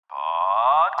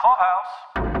Clubhouse.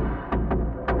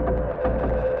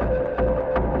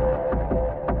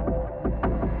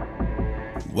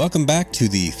 Welcome back to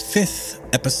the 5th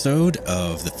episode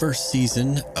of the first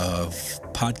season of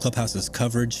Pod Clubhouse's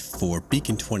coverage for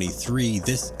Beacon 23.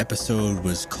 This episode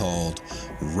was called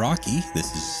Rocky.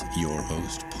 This is your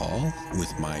host, Paul,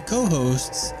 with my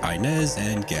co-hosts, Inez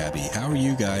and Gabby. How are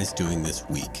you guys doing this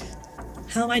week?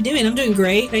 How am I doing? I'm doing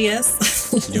great, I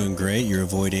guess. You're doing great? You're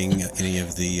avoiding any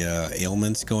of the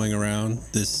ailments going around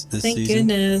this Thank season?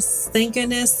 Thank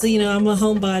goodness. You know, I'm a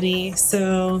homebody,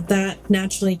 so that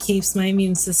naturally keeps my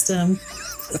immune system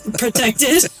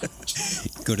protected.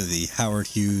 Go to the Howard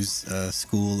Hughes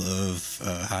School of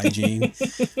Hygiene.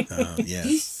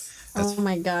 Yes. Oh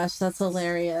my gosh, that's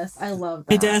hilarious. I love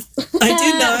that. I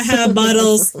do not have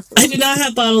bottles. I do not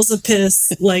have bottles of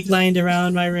piss like lying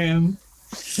around my room.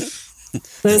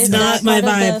 That's not my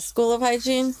vibe. The School of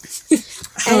Hygiene.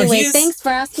 Howard Anyway, Hughes. thanks for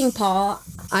asking, Paul.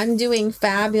 I'm doing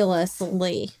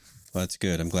fabulously. Well, that's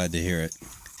good. I'm glad to hear it.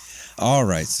 All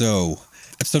right. So,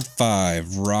 episode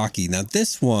 5, Rocky. Now,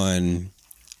 this one,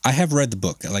 I have read the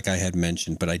book, like I had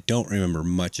mentioned, but I don't remember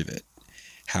much of it.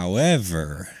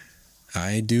 However,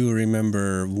 I do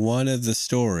remember one of the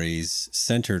stories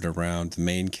centered around the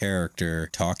main character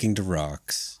talking to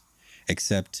rocks,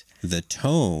 except the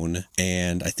tone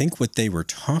and I think what they were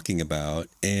talking about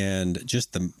and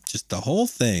just the whole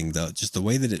thing, just the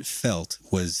way that it felt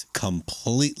was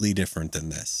completely different than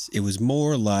this. It was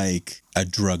more like a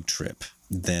drug trip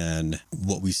than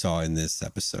what we saw in this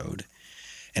episode.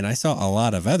 And I saw a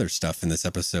lot of other stuff in this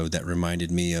episode that reminded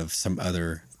me of some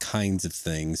other kinds of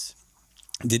things.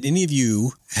 Did any of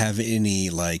you have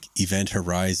any like Event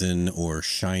Horizon or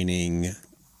Shining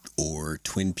or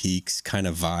Twin Peaks kind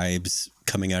of vibes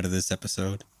coming out of this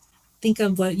episode? Think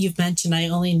of what you've mentioned. I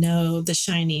only know The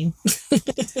Shining.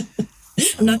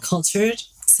 I'm not cultured.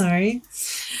 Sorry.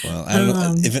 Well, I don't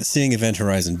know if seeing Event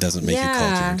Horizon doesn't make you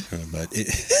cultured,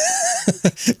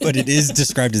 but it is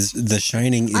described as The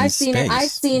Shining in space.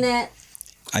 I've seen it.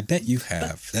 I bet you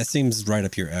have. That seems right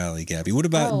up your alley, Gabby. What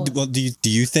about? Well, do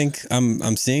you think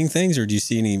I'm seeing things, or do you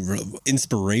see any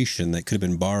inspiration that could have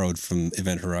been borrowed from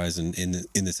Event Horizon in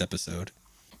this episode?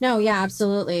 No, yeah,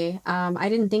 absolutely. I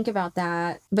didn't think about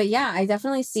that, but yeah, I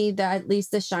definitely see that at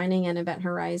least The Shining and Event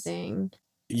Horizon.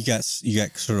 You got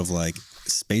sort of like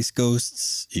space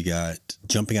ghosts. You got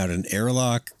jumping out an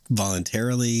airlock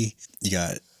voluntarily. You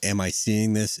got, am I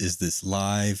seeing this? Is this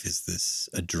live? Is this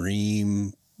a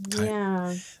dream?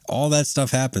 Yeah. All that stuff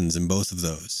happens in both of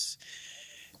those.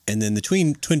 And then the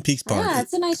Twin Peaks part. Yeah,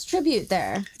 it's a nice tribute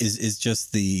there. Is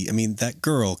just that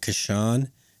girl, Kashan,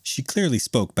 she clearly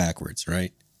spoke backwards,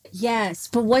 right? Yes,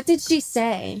 but what did she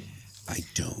say? I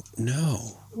don't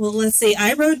know. Well, let's see.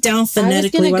 I wrote down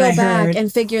phonetically what I heard. I was going to go back and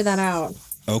figure that out.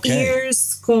 Okay. Ear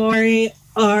score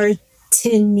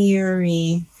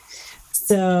artinieri.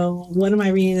 So what am I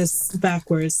reading this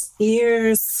backwards?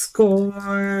 Ear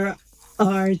score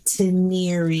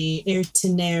artinieri. I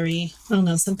don't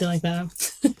know, something like that.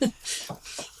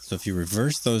 So if you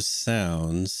reverse those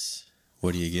sounds,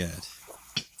 what do you get?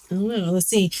 I don't know. Let's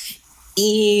see.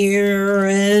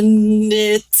 Irenitar.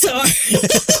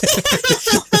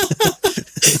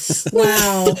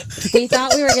 Wow. We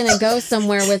thought we were going to go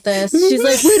somewhere with this. She's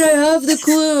like, wait, I have the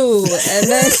clue. And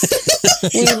then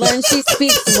we learn she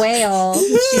speaks whale.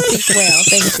 She speaks whale.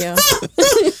 Thank you.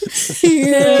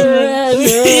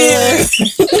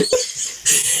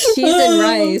 Cheese and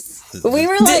rice. We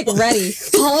were like ready.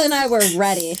 Paul and I were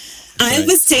ready. I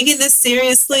was taking this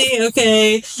seriously,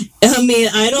 okay? I mean,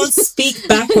 I don't speak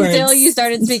backwards. Until you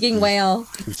started speaking whale.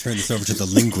 We've turned this over to the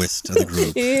linguist of the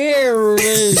group.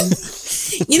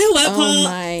 You know what, Paul?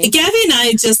 My. Gabby and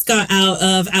I just got out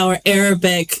of our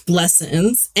Arabic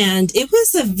lessons, and it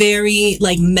was a very,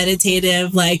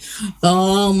 meditative,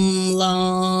 long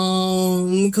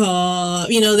call.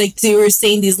 You know, they were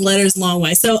saying these letters long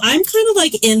way. So I'm kind of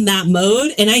in that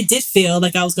mode, and I did feel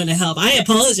like I was going to help. I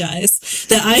apologize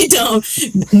that I don't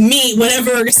meet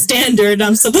whatever standard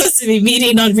I'm supposed to be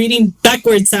meeting on reading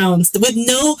backward sounds I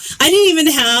didn't even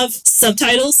have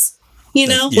subtitles,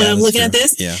 when I'm looking at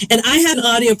this. Yeah. And I had an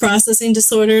audio processing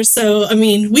disorder. So, I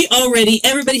mean,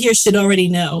 everybody here should already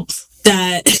know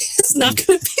that it's not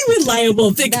going to be reliable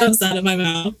if it comes out of my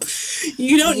mouth.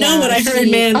 You don't know what I heard,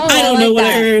 man. I don't know what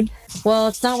I heard. Well,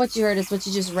 it's not what you heard. It's what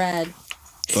you just read.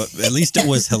 But at least it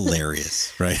was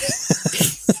hilarious, right?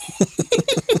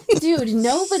 Dude,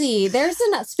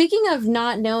 speaking of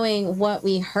not knowing what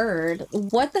we heard,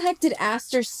 what the heck did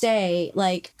Aster say?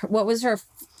 What was her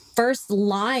first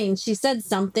line? She said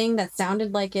something that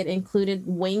sounded like it included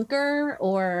winker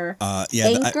or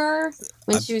anchor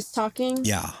when she was talking.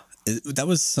 Yeah. That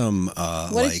was some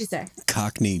What did she say?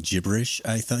 Cockney gibberish,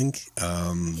 I think.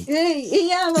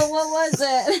 Yeah, but what was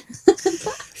it?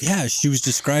 Yeah, she was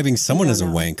describing someone don't as a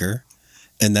know. wanker,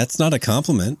 and that's not a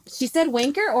compliment. She said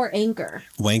wanker or anchor?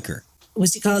 Wanker.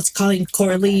 Was he calling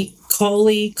Coley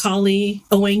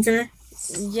a wanker?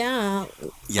 Yeah.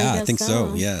 Yeah, I guess think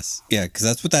so. Yes. Yeah, because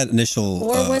that's what that initial.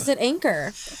 Or was it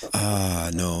anchor?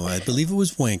 No, I believe it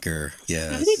was wanker.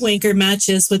 Yes. I think wanker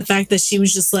matches with the fact that she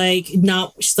was just like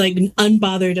she's like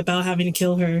unbothered about having to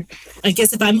kill her. I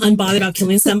guess if I'm unbothered about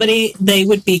killing somebody, they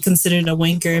would be considered a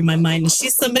wanker in my mind. And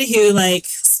she's somebody who like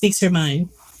speaks her mind.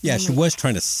 Yeah, she was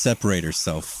trying to separate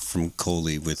herself from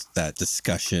Coley with that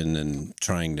discussion and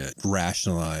trying to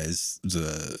rationalize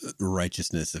the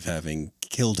righteousness of having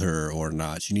killed her or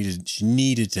not. She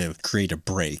needed to create a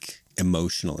break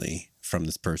emotionally from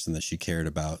this person that she cared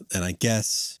about. And I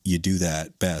guess you do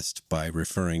that best by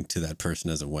referring to that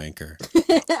person as a wanker.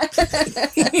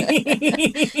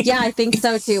 Yeah, I think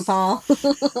so too, Paul.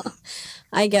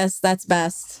 I guess that's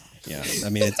best. Yeah, I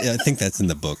mean, I think that's in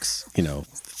the books,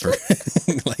 for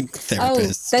like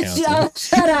therapists.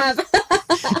 Shut up.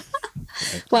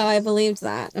 Wow, I believed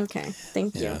that. Okay,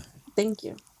 thank you. Yeah. Thank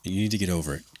you. You need to get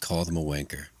over it. Call them a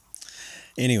wanker.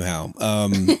 Anyhow,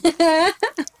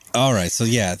 all right. So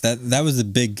yeah, that was the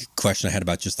big question I had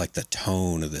about just like the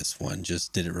tone of this one.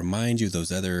 Just did it remind you of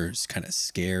those other kind of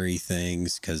scary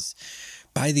things? Because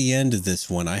by the end of this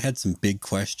one, I had some big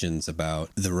questions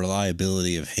about the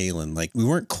reliability of Halen. Like, we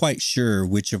weren't quite sure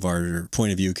which of our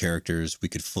point of view characters we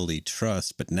could fully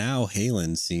trust, but now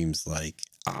Halen seems like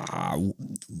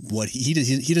what he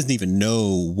doesn't even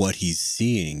know what he's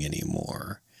seeing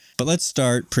anymore. But let's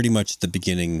start pretty much at the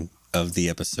beginning of the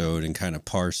episode and kind of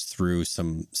parse through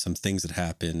some things that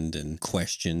happened and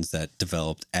questions that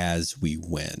developed as we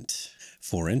went.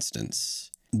 For instance,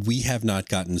 we have not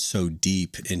gotten so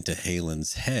deep into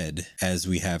Halen's head as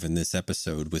we have in this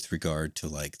episode with regard to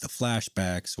like the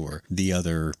flashbacks or the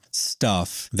other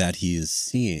stuff that he is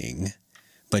seeing.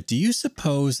 But do you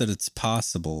suppose that it's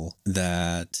possible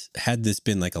that had this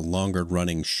been like a longer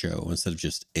running show instead of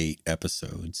just 8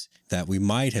 episodes, that we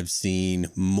might have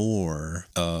seen more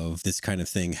of this kind of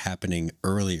thing happening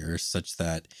earlier, such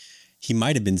that he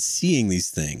might have been seeing these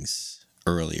things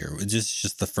earlier?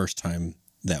 Just the first time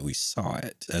that we saw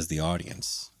it as the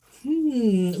audience.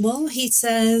 Well, he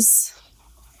says,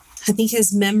 I think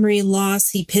his memory loss,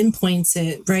 he pinpoints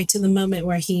it right to the moment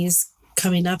where he's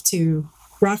coming up to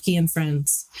Rocky and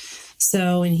friends.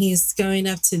 So when he's going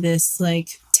up to this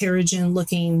like Terrigen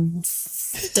looking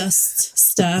dust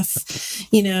stuff,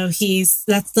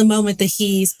 that's the moment that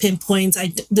he's pinpoints.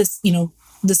 This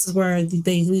is where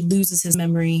he loses his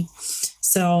memory.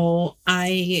 So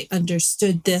I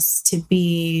understood this to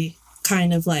be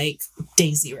kind of like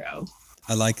day 0.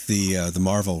 I like the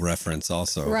Marvel reference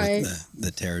also. Right. With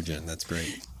the Terrigen. That's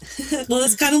great. Well,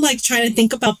 it's kind of like trying to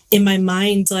think about in my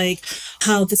mind, like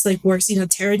how this like works.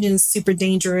 Terrigen is super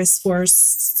dangerous for,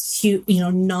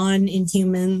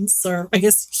 non-inhumans, or I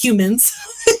guess humans.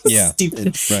 Yeah.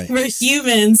 Stupid. Right. For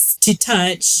humans to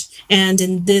touch. And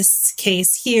in this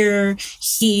case here,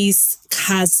 he's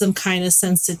has some kind of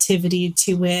sensitivity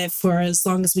to it for as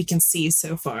long as we can see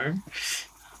so far.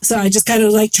 So I just kind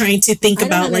of like trying to think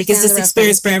about like, is this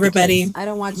experience for everybody? I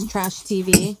don't watch trash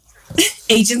TV.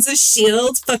 Agents of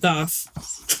S.H.I.E.L.D., fuck off.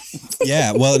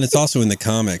 Yeah, well, and it's also in the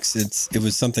comics. It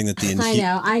was something that I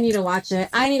know. I need to watch it.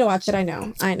 I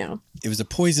know. It was a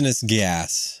poisonous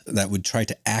gas that would try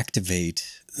to activate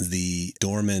the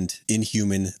dormant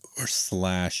inhuman or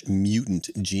 / mutant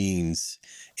genes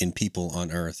in people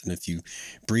on Earth. And if you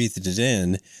breathed it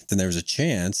in, then there was a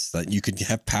chance that you could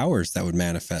have powers that would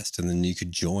manifest, and then you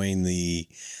could join the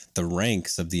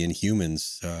ranks of the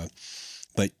Inhumans.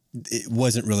 But it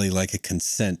wasn't really like a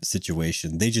consent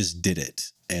situation. They just did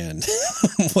it, and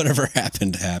whatever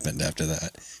happened after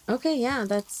that. Okay, yeah,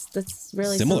 that's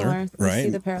really similar. Right? I see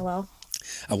the parallel.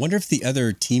 I wonder if the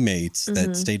other teammates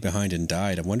that stayed behind and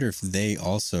died, I wonder if they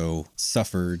also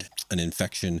suffered an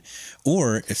infection,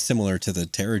 or if similar to the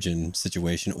Terrigen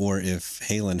situation, or if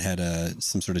Halen had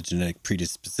some sort of genetic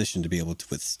predisposition to be able to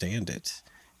withstand it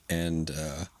and,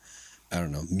 I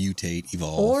don't know, mutate,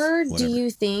 evolve. Or whatever. do you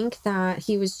think that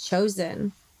he was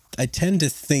chosen? I tend to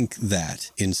think that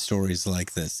in stories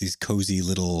like this, these cozy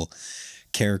little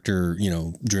character,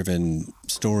 driven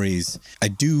stories, I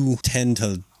do tend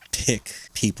to pick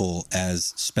people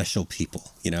as special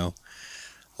people,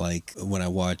 Like when I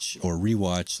watch or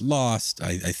rewatch Lost,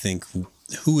 I think,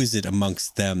 who is it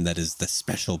amongst them that is the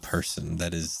special person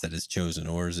that is chosen?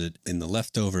 Or is it in The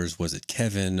Leftovers? Was it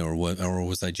Kevin, or what? Or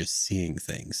was I just seeing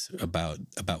things about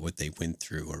what they went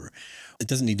through? Or it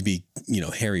doesn't need to be,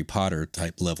 Harry Potter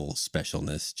type level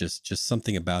specialness. Just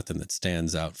something about them that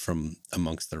stands out from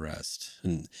amongst the rest.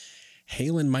 And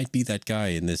Halen might be that guy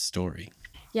in this story.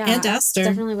 Yeah, and Aster.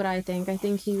 Definitely what I think. I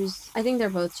think they're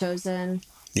both chosen.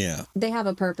 Yeah. They have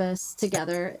a purpose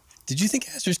together. Did you think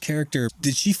Aster's character,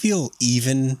 did she feel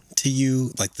even to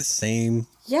you, like the same?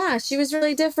 Yeah, she was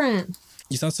really different.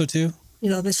 You thought so too?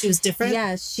 That she was different?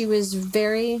 Yeah, she was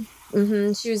very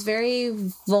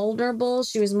vulnerable.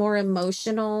 She was more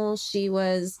emotional. She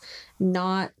was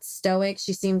not stoic.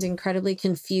 She seemed incredibly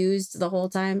confused the whole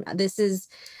time. This is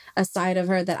a side of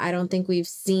her that I don't think we've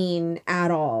seen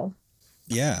at all.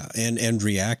 Yeah, and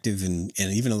reactive and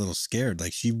even a little scared.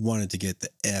 Like she wanted to get the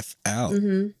F out.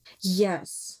 Mm-hmm.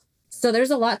 Yes. So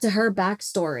there's a lot to her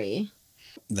backstory.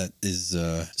 That is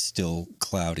still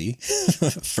cloudy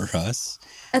for us.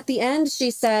 At the end,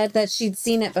 she said that she'd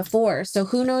seen it before. So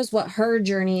who knows what her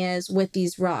journey is with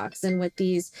these rocks and with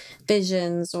these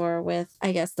visions, or with,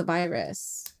 I guess, the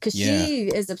virus. Because she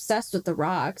is obsessed with the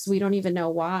rocks. We don't even know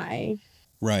why.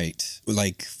 Right.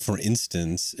 Like, for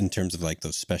instance, in terms of like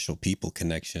those special people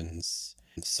connections,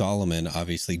 Solomon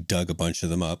obviously dug a bunch of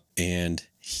them up, and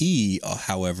he,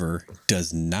 however,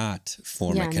 does not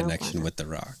form a connection with the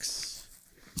rocks.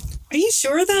 Are you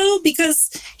sure though? Because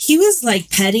he was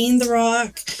like petting the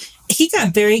rock. He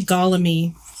got very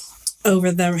Gollum-y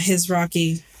over his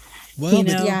Rocky. Well,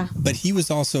 but he was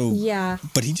also,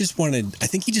 but he just wanted, I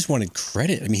think he just wanted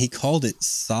credit. I mean, he called it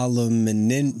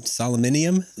Solominium.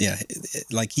 Yeah.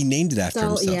 Like he named it after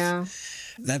himself. Yeah.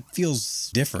 That feels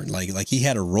different. Like he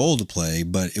had a role to play,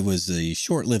 but it was a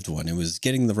short-lived one. It was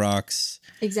getting the rocks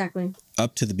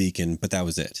up to the beacon, but that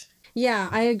was it. Yeah,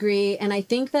 I agree. And I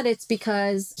think that it's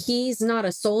because he's not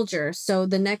a soldier. So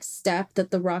the next step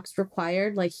that the rocks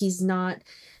required, like he's not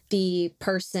the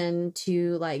person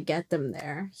to like get them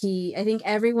there. I think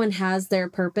everyone has their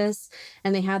purpose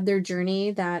and they had their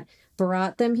journey that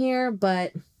brought them here.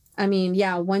 But I mean,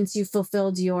 yeah, once you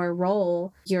fulfilled your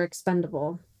role, you're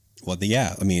expendable. Well,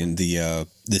 I mean,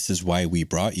 this is why we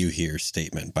brought you here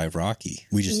statement by Rocky.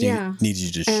 We just need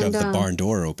you to shove the barn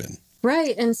door open.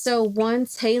 Right. And so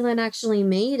once Halen actually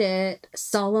made it,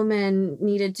 Solomon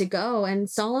needed to go. And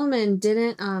Solomon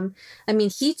didn't,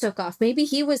 he took off. Maybe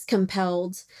he was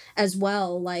compelled as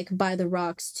well, like by the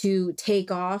rocks, to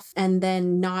take off and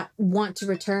then not want to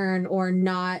return, or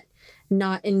not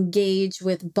engage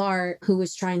with Bart, who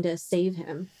was trying to save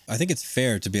him. I think it's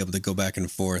fair to be able to go back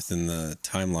and forth in the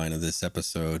timeline of this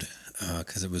episode,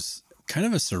 because it was kind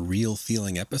of a surreal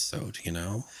feeling episode,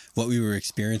 What we were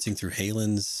experiencing through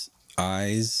Halen's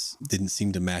eyes didn't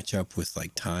seem to match up with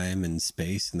like time and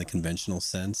space in the conventional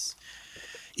sense.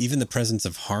 Even the presence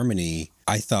of Harmony,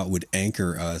 I thought would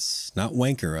anchor us, not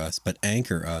wanker us, but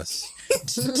anchor us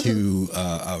to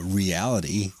a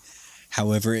reality.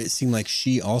 However, it seemed like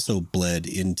she also bled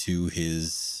into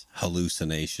his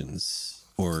hallucinations.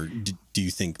 Or do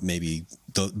you think maybe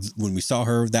when we saw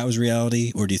her, that was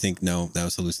reality? Or do you think, no, that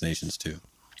was hallucinations too?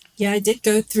 Yeah, I did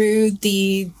go through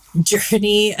the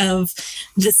journey of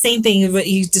the same thing of what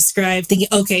you described, thinking,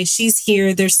 okay, she's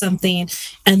here, there's something.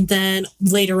 And then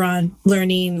later on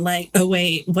learning like, oh,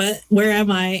 wait, where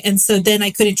am I? And so then I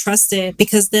couldn't trust it,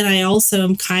 because then I also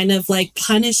am kind of like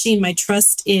punishing my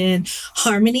trust in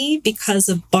Harmony because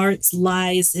of Bart's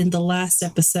lies in the last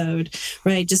episode,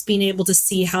 right? Just being able to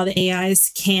see how the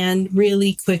AIs can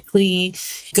really quickly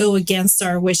go against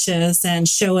our wishes and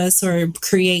show us or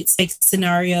create fake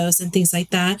scenarios and things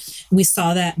like that. We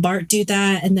saw that Bart do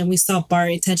that, and then we saw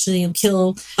Bart intentionally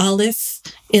kill Olive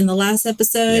in the last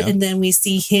episode, and then we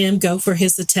see him go for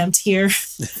his attempt here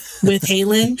with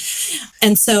Halen.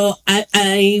 And so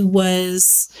I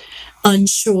was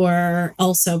unsure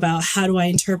also about how do I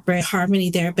interpret Harmony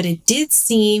there, but it did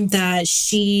seem that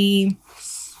I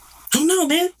don't know,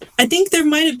 man. I think there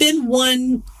might have been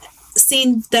one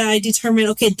scene that I determined,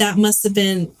 okay, that must have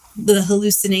been the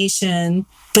hallucination.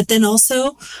 But then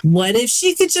also, what if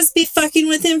she could just be fucking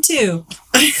with him too?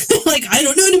 Like, I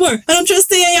don't know anymore. I don't trust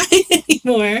the AI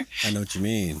anymore. I know what you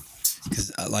mean.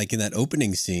 Because like in that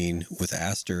opening scene with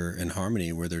Aster and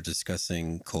Harmony, where they're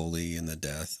discussing Coley and the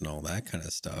death and all that kind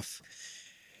of stuff,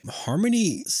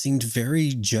 Harmony seemed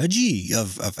very judgy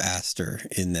of Aster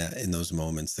in those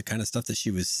moments. The kind of stuff that she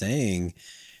was saying,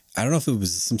 I don't know if it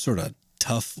was some sort of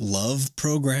tough love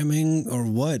programming or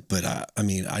what, but I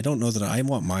mean, I don't know that I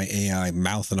want my AI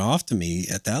mouthing off to me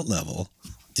at that level.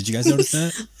 Did you guys notice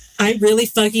that? I really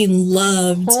fucking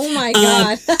loved Oh my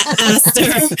God.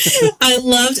 Aster. I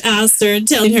loved Aster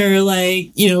telling her, like,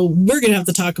 we're going to have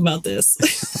to talk about this.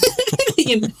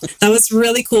 That was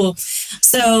really cool.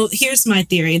 So here's my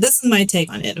theory. This is my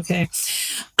take on it, okay?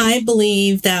 I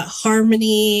believe that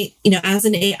Harmony, as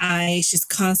an AI, she's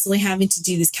constantly having to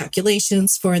do these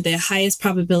calculations for the highest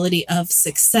probability of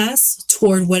success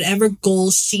toward whatever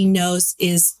goals she knows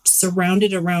is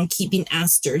surrounded around keeping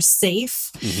Aster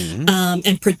safe,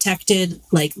 and protected,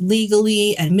 like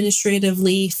legally,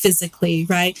 administratively, physically,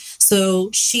 right? So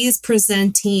she's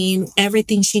presenting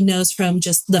everything she knows from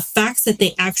just the facts that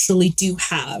they actually do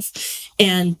have.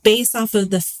 And based off of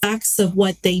the facts of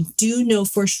what they do know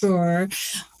for sure,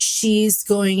 she's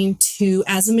going to,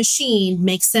 as a machine,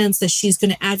 make sense that she's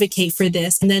going to advocate for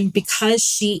this. And then because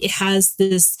she has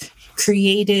this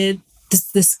created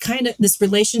this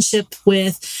relationship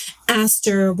with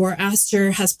Aster, where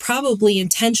Aster has probably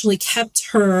intentionally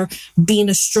kept her being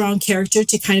a strong character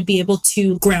to kind of be able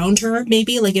to ground her,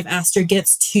 maybe. Like if Aster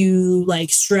gets to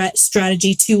like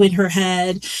strategy 2 in her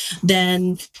head,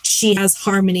 then she has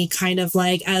Harmony kind of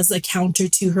like as a counter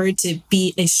to her to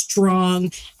be a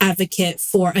strong advocate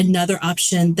for another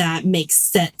option that makes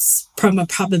sense from a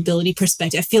probability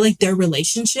perspective. I feel like their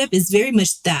relationship is very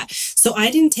much that. So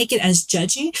I didn't take it as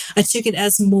judgy. I took it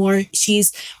as more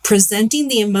she's presenting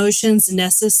the emotions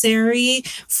necessary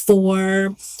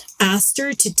for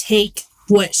Aster to take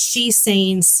what she's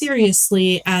saying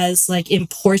seriously as like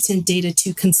important data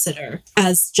to consider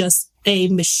as just a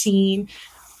machine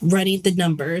running the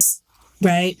numbers,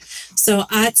 right? So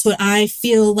that's what I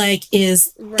feel like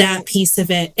is that piece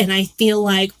of it. And I feel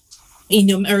like,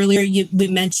 earlier we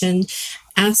mentioned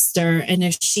Aster and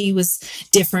if she was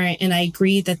different, and I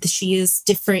agree that she is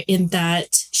different in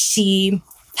that she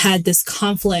had this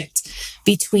conflict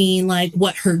between like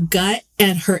what her gut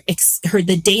and her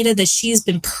the data that she's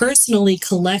been personally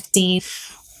collecting,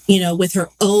 with her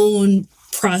own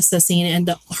processing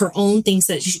and her own things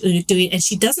that she's doing, and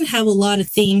she doesn't have a lot of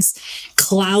things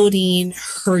clouding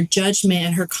her judgment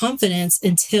and her confidence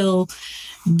until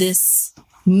this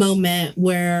moment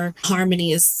where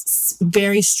Harmony is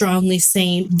very strongly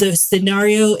saying the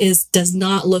scenario does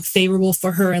not look favorable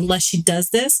for her unless she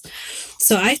does this.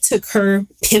 So I took her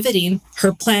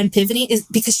plan pivoting is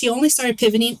because she only started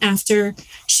pivoting after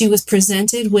she was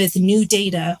presented with new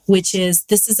data, which is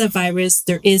this is a virus.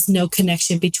 There is no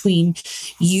connection between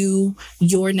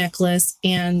your necklace,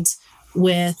 and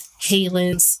with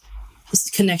Halen's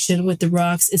connection with the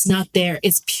rocks is not there.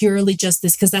 It's purely just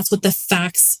this because that's what the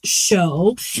facts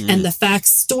show, and the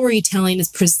facts storytelling is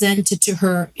presented to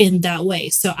her in that way.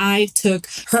 So I took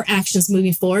her actions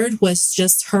moving forward was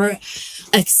just her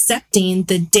accepting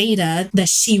the data that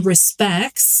she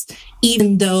respects,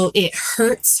 even though it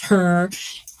hurts her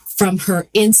from her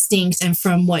instinct and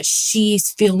from what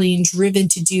she's feeling driven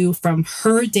to do from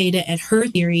her data and her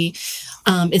theory.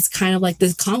 It's kind of like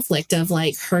this conflict of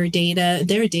like her data,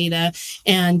 their data,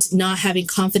 and not having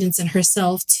confidence in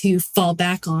herself to fall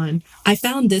back on. I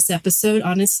found this episode,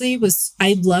 honestly,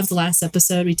 I loved the last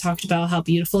episode. We talked about how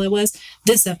beautiful it was.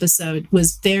 This episode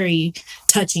was very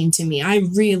touching to me. I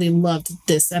really loved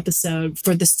this episode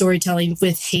for the storytelling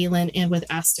with Halen and with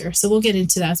Aster. So we'll get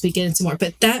into that as we get into more.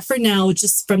 But that for now,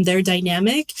 just from their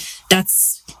dynamic,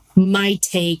 that's my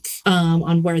take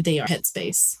on where they are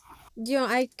headspace.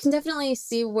 I can definitely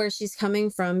see where she's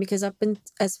coming from, because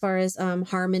as far as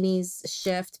Harmony's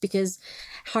shift, because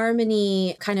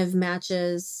Harmony kind of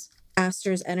matches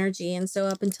Aster's energy, and so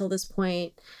up until this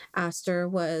point Aster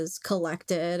was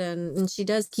collected, and she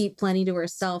does keep plenty to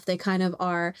herself. They kind of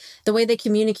are, the way they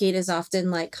communicate is often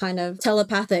like kind of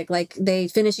telepathic, like they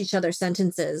finish each other's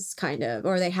sentences kind of,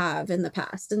 or they have in the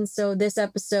past. And so this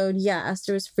episode,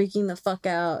 Aster was freaking the fuck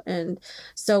out, and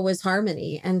so was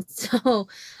Harmony, and so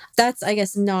that's, I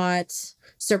guess, not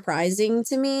surprising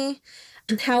to me.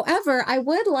 However, I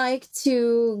would like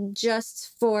to,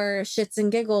 just for shits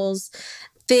and giggles,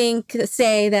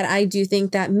 say that I do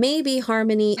think that maybe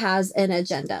Harmony has an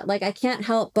agenda. Like, I can't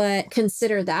help but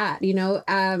consider that,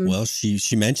 well, she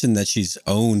mentioned that she's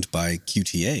owned by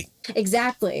QTA.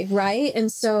 Exactly, right? And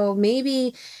so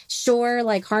maybe, sure,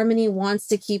 like Harmony wants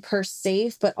to keep her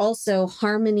safe, but also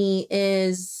Harmony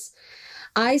is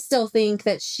I still think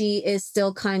that she is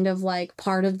still kind of like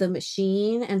part of the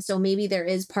machine. And so maybe there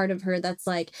is part of her that's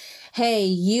like, hey,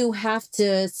 you have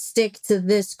to stick to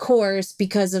this course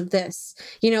because of this,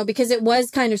 because it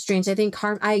was kind of strange. I think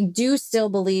I do still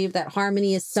believe that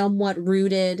Harmony is somewhat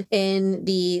rooted in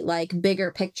the like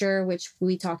bigger picture, which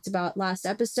we talked about last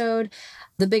episode,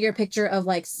 the bigger picture of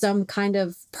like some kind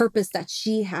of purpose that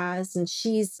she has, and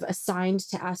she's assigned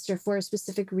to Aster for a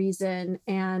specific reason.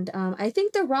 And I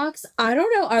think the rocks, I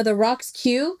don't know, are the rocks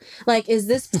Q? Like, is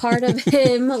this part of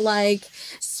him like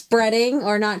spreading,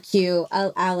 or not Q?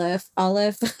 Aleph.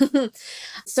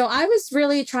 So I was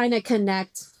really trying to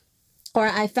connect, or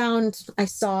I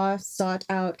sought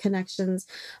out connections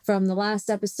from the last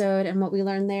episode and what we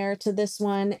learned there to this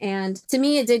one. And to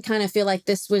me, it did kind of feel like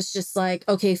this was just like,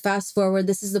 okay, fast forward.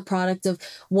 This is the product of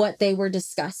what they were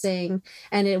discussing.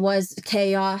 And it was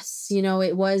chaos,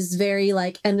 it was very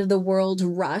like end of the world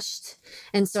rushed.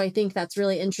 And so I think that's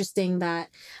really interesting that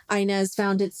Inez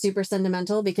found it super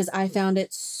sentimental, because I found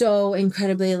it so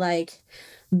incredibly like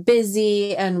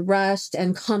busy and rushed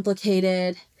and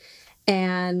complicated,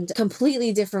 and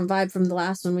completely different vibe from the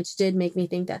last one, which did make me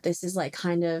think that this is like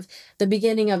kind of the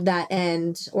beginning of that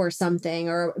end or something,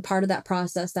 or part of that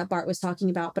process that Bart was talking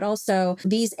about. But also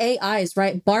these AIs,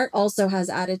 right? Bart also has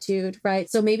attitude, right?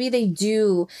 So maybe they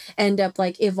do end up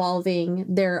like evolving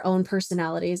their own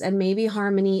personalities, and maybe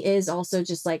Harmony is also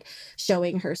just like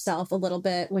showing herself a little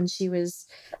bit when she was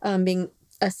being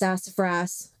a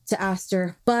sassafras to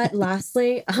Aster. But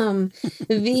lastly,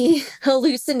 the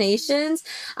hallucinations,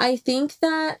 I think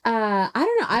that I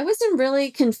don't know, I wasn't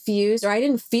really confused, or I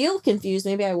didn't feel confused,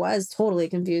 maybe I was totally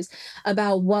confused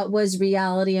about what was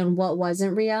reality and what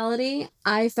wasn't reality.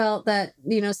 I felt that,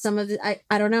 some of the,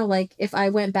 I don't know, like if I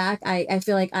went back, I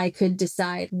feel like I could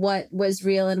decide what was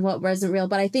real and what wasn't real.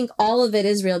 But I think all of it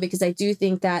is real, because I do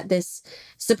think that this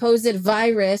supposed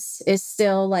virus is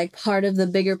still like part of the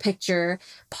bigger picture,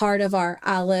 part of our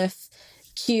Aleph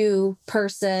Q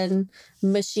person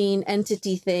machine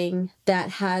entity thing that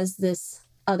has this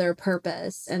other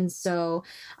purpose. And so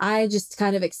I just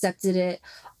kind of accepted it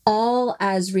all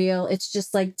as real. It's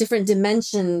just like different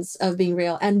dimensions of being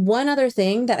real. And one other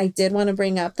thing that I did want to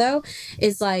bring up though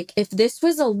is like, if this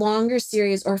was a longer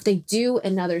series, or if they do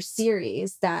another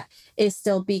series that is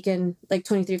still Beacon like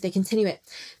 23, if they continue it,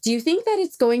 do you think that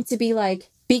it's going to be like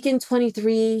Beacon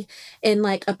 23 in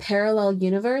like a parallel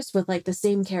universe with like the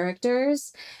same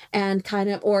characters, and kind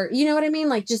of, or you know what I mean?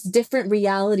 Like just different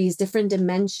realities, different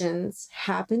dimensions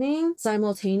happening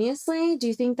simultaneously. Do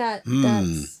you think that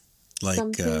that's like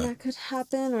something that could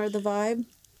happen, or the vibe?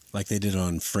 Like they did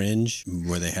on Fringe,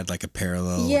 where they had like a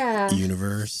parallel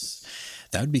universe.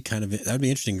 That would be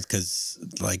interesting, because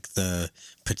like the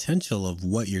potential of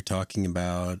what you're talking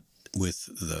about with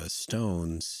the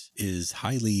stones is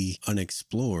highly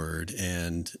unexplored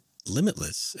and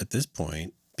limitless at this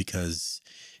point, because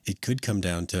it could come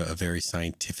down to a very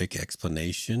scientific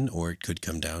explanation, or it could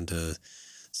come down to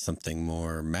something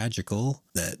more magical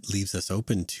that leaves us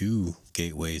open to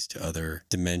gateways to other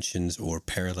dimensions or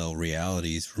parallel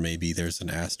realities, where maybe there's an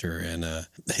Aster and a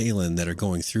Halen that are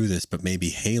going through this, but maybe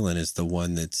Halen is the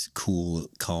one that's cool,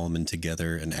 calm, and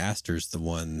together, and Aster's the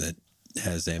one that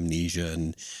has amnesia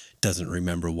and doesn't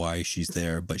remember why she's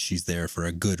there, but she's there for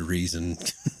a good reason,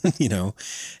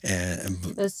 and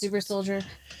The super soldier.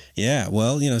 Yeah,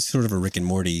 well, it's sort of a Rick and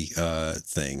Morty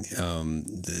thing.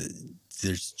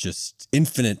 There's just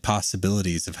infinite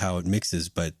possibilities of how it mixes,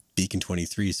 but Beacon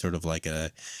 23 is sort of like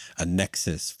a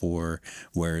nexus for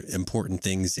where important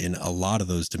things in a lot of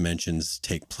those dimensions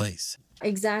take place.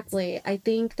 Exactly. I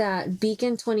think that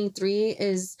Beacon 23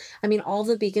 is, all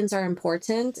the beacons are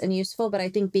important and useful, but I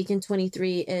think Beacon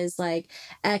 23 is like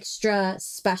extra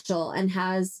special and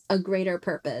has a greater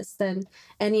purpose than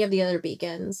any of the other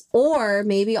beacons. Or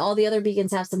maybe all the other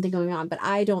beacons have something going on, but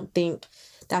I don't think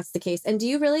that's the case. And do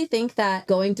you really think that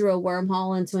going through a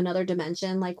wormhole into another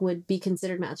dimension like would be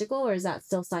considered magical, or is that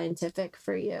still scientific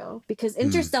for you? Because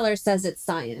Interstellar says it's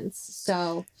science.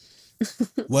 So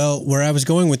well, where I was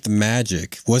going with the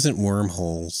magic wasn't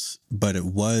wormholes, but it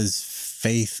was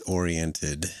faith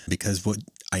oriented, because what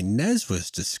Inez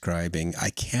was describing, I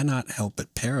cannot help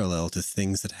but parallel to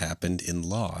things that happened in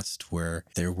Lost, where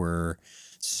there were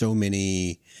so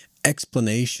many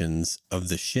explanations of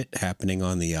the shit happening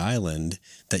on the island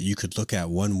that you could look at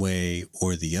one way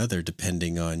or the other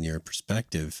depending on your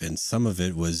perspective. And some of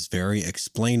it was very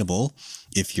explainable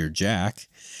if you're Jack,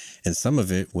 and some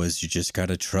of it was you just got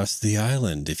to trust the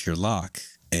island if you're Locke.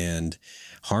 And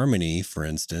Harmony, for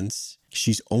instance,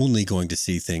 she's only going to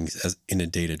see things as in a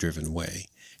data-driven way.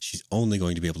 She's only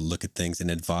going to be able to look at things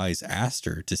and advise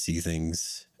Aster to see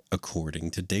things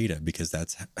according to Data, because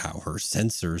that's how her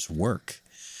sensors work.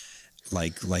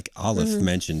 Like Aleph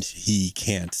mentioned, he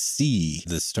can't see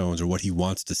the stones or what he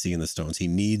wants to see in the stones. He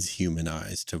needs human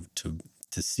eyes to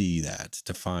see that,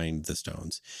 to find the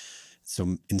stones.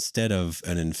 So instead of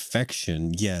an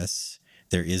infection, yes,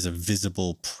 there is a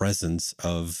visible presence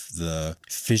of the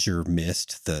fissure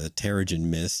mist, the Terrigen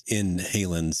mist in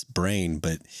Halen's brain,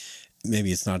 but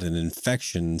maybe it's not an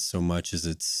infection so much as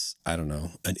it's, I don't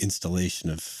know, an installation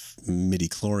of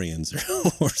midi-chlorians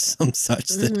or some such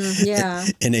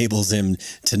that enables him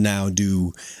to now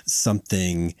do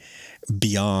something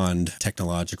beyond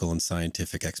technological and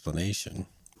scientific explanation.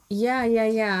 Yeah.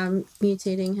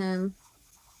 Mutating him.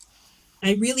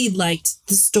 I really liked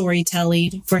the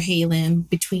storytelling for Halen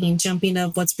between jumping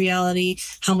up what's reality,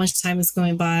 how much time is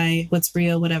going by, what's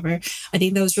real, whatever. I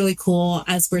think that was really cool.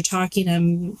 As we're talking,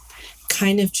 I'm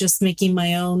kind of just making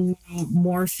my own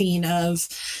morphine of,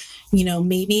 you know,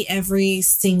 maybe every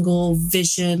single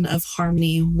vision of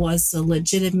Harmony was a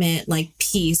legitimate like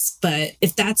piece. But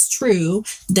if that's true,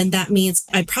 then that means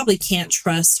I probably can't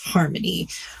trust Harmony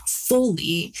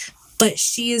fully. But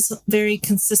she is very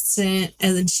consistent,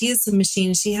 and then she is a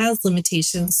machine. She has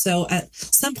limitations. So at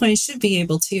some point, should be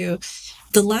able to.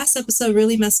 The last episode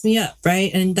really messed me up,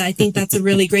 right? And I think that's a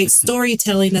really great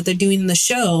storytelling that they're doing in the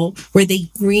show where they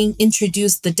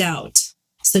introduce the doubt.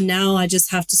 So now I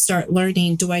just have to start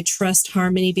learning, do I trust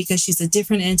Harmony because she's a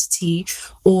different entity,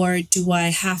 or do I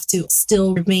have to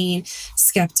still remain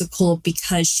skeptical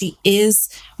because she is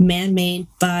man-made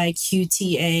by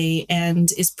QTA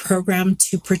and is programmed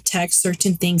to protect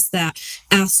certain things that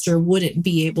Aster wouldn't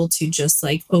be able to just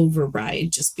like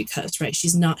override just because, right?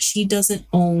 She doesn't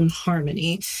own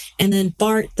Harmony. And then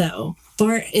Bart, though.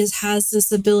 Bart has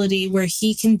this ability where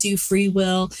he can do free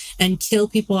will and kill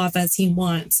people off as he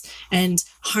wants. And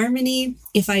Harmony,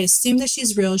 if I assume that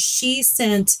she's real, she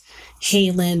sent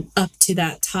Halen up to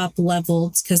that top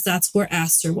level because that's where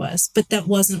Aster was. But that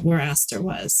wasn't where Aster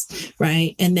was,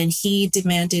 right? And then he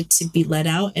demanded to be let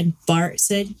out. And Bart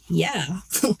said, yeah,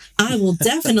 I will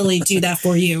definitely do that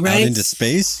for you, right? Out into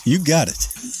space? You got it.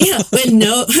 Yeah, with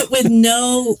no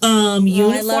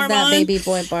uniform I love that on. baby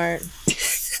boy Bart.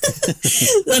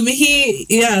 I mean,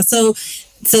 so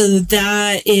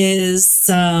that is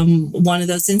one of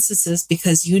those instances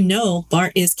because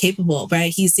Bart is capable,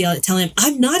 right? He's telling him,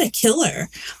 I'm not a killer.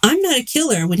 I'm not a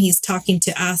killer when he's talking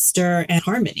to Aster and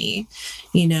Harmony,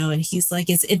 and he's like,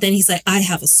 then he's like, I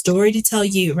have a story to tell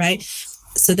you, right?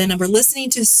 So then we're listening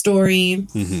to a story.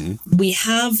 Mm-hmm. We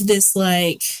have this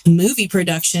like movie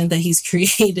production that he's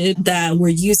created that we're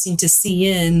using to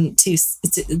see into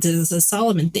the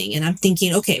Solomon thing. And I'm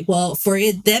thinking, okay, well, for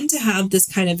them to have this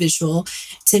kind of visual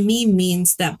to me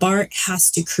means that Bart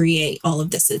has to create all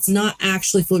of this. It's not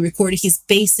actually fully recorded. He's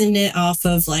basing it off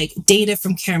of like data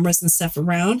from cameras and stuff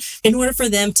around in order for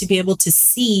them to be able to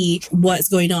see what's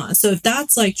going on. So if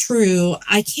that's like true,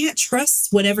 I can't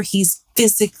trust whatever he's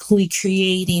physically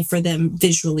creating for them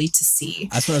visually to see.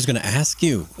 That's what I was going to ask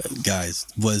you guys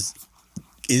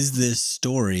is this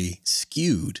story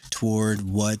skewed toward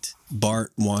what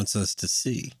Bart wants us to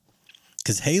see?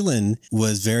 Because Halen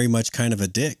was very much kind of a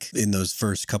dick in those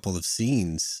first couple of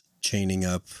scenes, chaining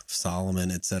up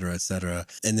Solomon, et cetera, et cetera.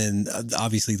 And then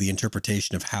obviously the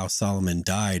interpretation of how Solomon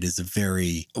died is a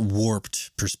very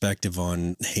warped perspective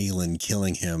on Halen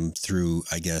killing him through,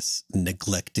 I guess,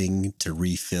 neglecting to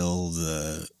refill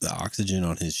the oxygen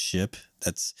on his ship.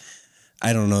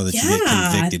 I don't know that you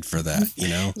get convicted for that,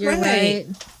 You're right.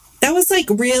 That was like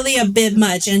really a bit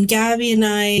much. And Gabby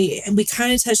and we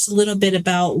kind of touched a little bit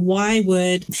about why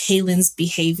would Halen's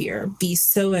behavior be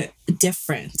so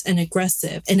different and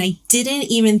aggressive. And I didn't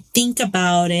even think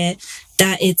about it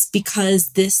that it's because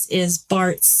this is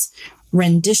Bart's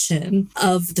rendition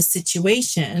of the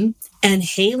situation. And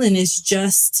Halen is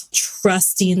just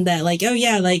trusting that like, oh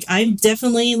yeah, like I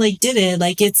definitely like did it.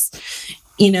 Like it's,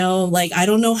 like I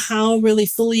don't know how really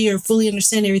fully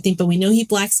understand everything, but we know he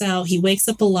blacks out. He wakes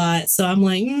up a lot. So I'm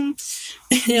like,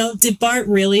 did Bart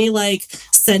really like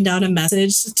send out a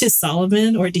message to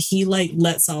Solomon, or did he like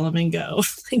let Solomon go?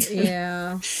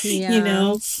 Yeah.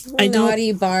 I don't.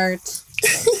 Naughty Bart.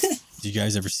 Did you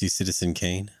guys ever see Citizen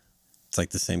Kane? It's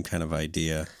like the same kind of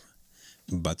idea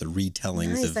about the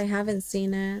retellings. Nice, I haven't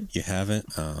seen it. You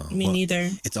haven't? Me neither.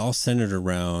 It's all centered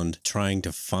around trying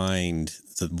to find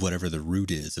whatever the root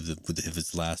is of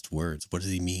his last words. What does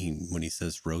he mean when he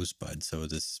says Rosebud? So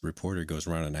this reporter goes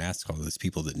around and asks all these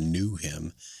people that knew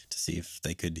him to see if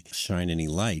they could shine any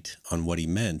light on what he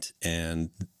meant.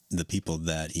 And the people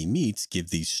that he meets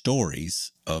give these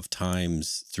stories of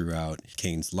times throughout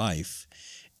Kane's life.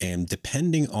 And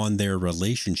depending on their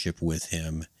relationship with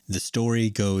him, the story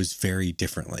goes very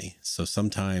differently. So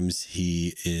sometimes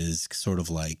he is sort of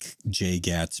like Jay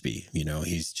Gatsby. You know,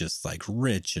 he's just like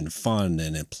rich and fun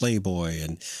and a playboy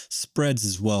and spreads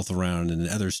his wealth around. And in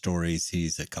other stories,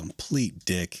 he's a complete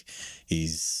dick.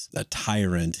 He's a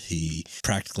tyrant. He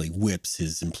practically whips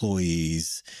his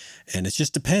employees. And it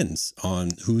just depends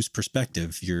on whose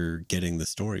perspective you're getting the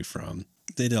story from.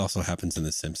 It also happens in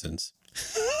The Simpsons.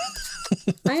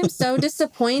 I am so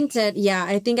disappointed. Yeah,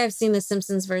 I think I've seen the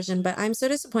Simpsons version, but I'm so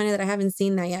disappointed that I haven't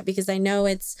seen that yet because I know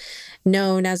it's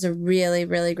known as a really,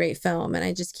 really great film and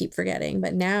I just keep forgetting.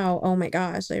 But now, oh my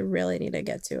gosh, I really need to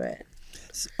get to it.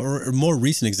 Or a more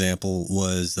recent example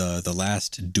was The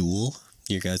Last Duel.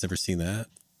 You guys ever seen that?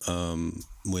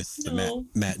 With No.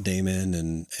 Matt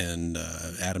Damon and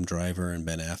Adam Driver and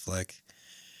Ben Affleck.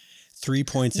 3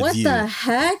 points of What view. the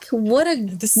heck? What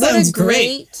a sounds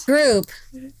great group.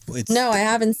 It's No, I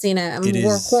haven't seen it. It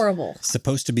We're is- horrible.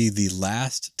 supposed to be the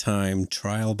last time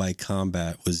trial by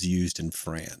combat was used in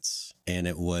France. And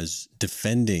it was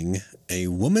defending a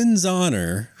woman's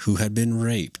honor who had been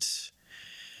raped.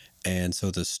 And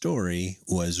so the story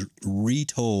was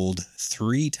retold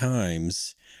 3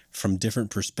 times from different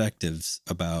perspectives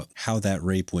about how that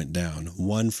rape went down.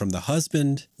 One from the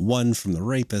husband, one from the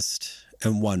rapist,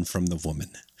 and one from the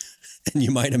woman. And you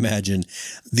might imagine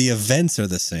the events are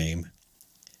the same,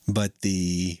 but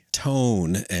the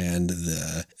tone and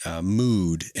the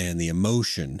mood and the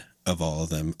emotion of all of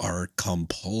them are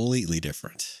completely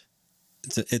different.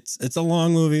 It's a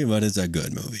long movie, but it's a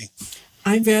good movie.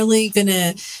 I'm really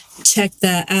gonna check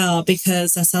that out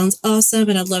because that sounds awesome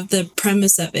and I love the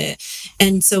premise of it.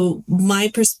 And so my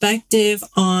perspective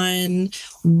on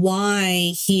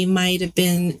why he might have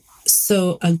been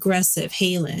so aggressive,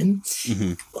 Halen,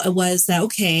 was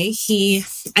that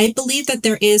I believe that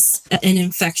there is an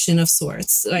infection of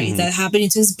sorts, right? That happening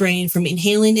to his brain from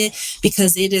inhaling it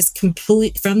because it is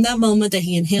complete from that moment that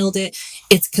he inhaled it,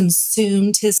 it's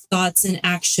consumed his thoughts and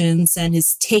actions and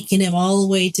has taken him all the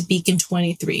way to Beacon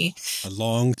 23. A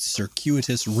long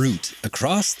circuitous route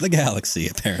across the galaxy,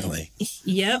 apparently.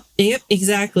 Yep,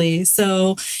 exactly.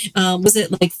 So was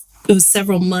it like it was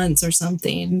several months or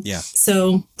something? Yeah.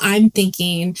 So I'm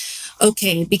thinking,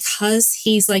 okay, because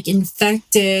he's like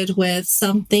infected with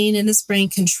something in his brain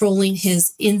controlling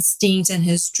his instinct and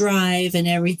his drive and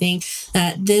everything,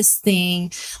 that this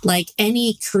thing, like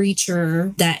any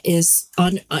creature that is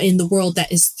in the world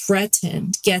that is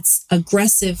threatened, gets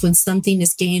aggressive when something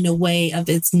is getting away of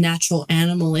its natural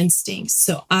animal instincts.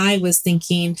 So I was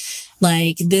thinking,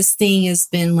 like, this thing has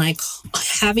been like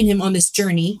having him on this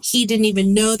journey. He didn't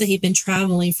even know that he'd been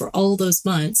traveling for all those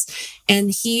months. And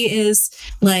he is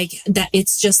like that.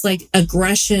 It's just like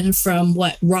aggression from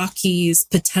what Rocky's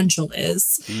potential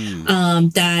is,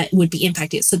 that would be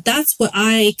impacted. So that's what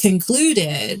I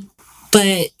concluded.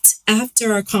 But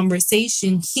after our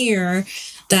conversation here,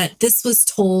 that this was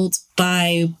told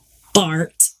by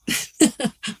Bart.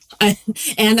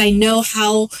 And I know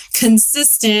how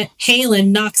consistent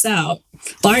Halen knocks out.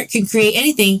 Bart can create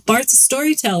anything. Bart's a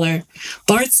storyteller.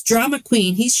 Bart's drama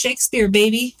queen. He's Shakespeare,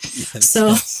 baby.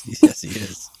 Yes, he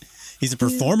is. He's a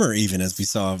performer, even as we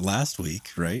saw last week,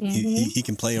 right? He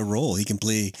can play a role. He can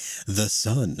play the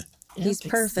son. He's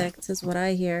perfect, is what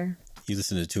I hear. You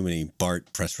listen to too many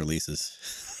Bart press releases.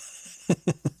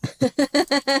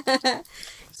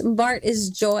 Bart is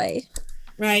joy.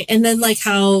 Right. And then like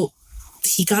how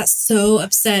he got so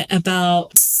upset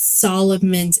about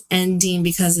Solomon's ending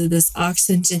because of this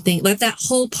oxygen thing. Like that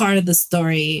whole part of the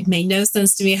story made no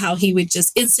sense to me, how he would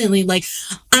just instantly like,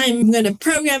 I'm going to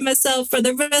program myself for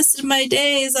the rest of my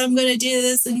days. I'm going to do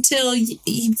this until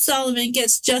Solomon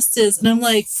gets justice. And I'm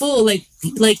like, fool,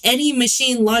 like any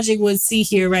machine logic would see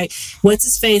here, right? What's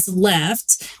his face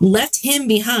left him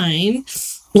behind,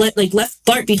 left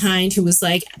Bart behind, who was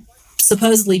like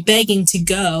supposedly begging to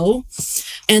go,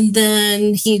 and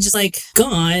then he just like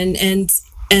gone, and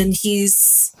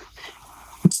he's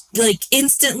like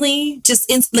instantly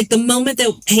like the moment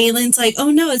that Halen's like,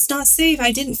 oh no, it's not safe,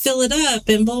 I didn't fill it up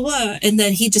and blah blah, and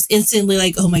then he just instantly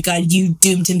like, oh my god, you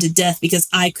doomed him to death because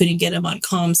I couldn't get him on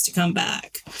comms to come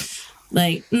back.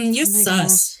 Like, you're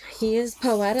sus. Gosh. He is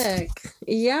poetic.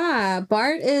 Yeah,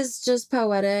 Bart is just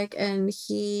poetic, and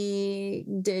he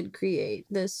did create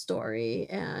this story,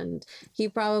 and he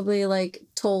probably like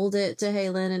told it to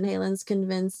Halen, and Halen's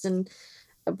convinced, and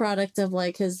a product of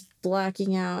like his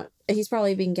blacking out. He's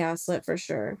probably being gaslit for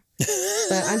sure.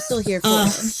 But I'm still here for it. I'm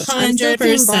still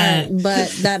Team 100%. Bart,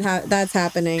 but that's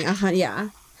happening. Yeah,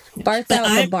 Bart's But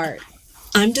out for Bart.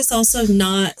 I'm just also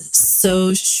not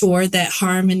so sure that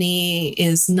Harmony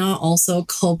is not also a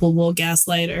culpable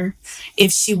gaslighter.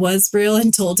 If she was real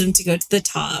and told him to go to the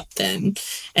top, then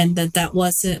and that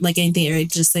wasn't like anything, or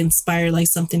it just inspired like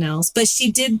something else. But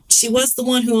she was the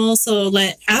one who also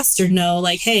let Aster know,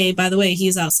 like, hey, by the way,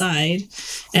 he's outside,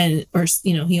 and or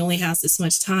he only has this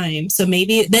much time. So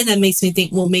maybe then that makes me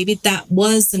think, well, maybe that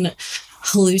was an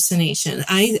hallucination.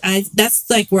 I that's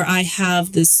like where I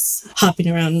have this hopping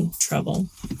around trouble.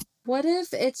 What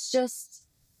if it's just,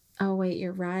 oh, wait,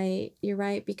 you're right. You're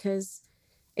right, because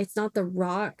it's not the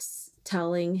rocks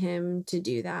telling him to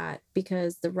do that,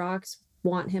 because the rocks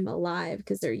want him alive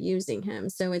because they're using him.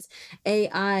 So it's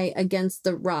AI against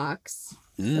the rocks,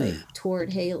 like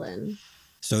toward Halen.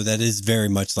 So that is very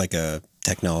much like a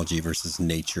technology versus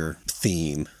nature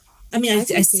theme. I mean, I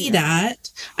see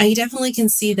that. I definitely can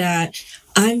see that.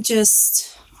 I'm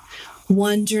just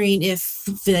wondering if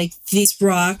like these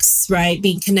rocks, right,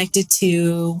 being connected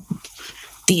to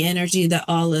the energy that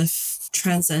Olive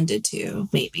transcended to,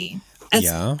 maybe.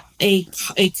 That's a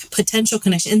potential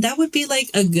connection. And that would be like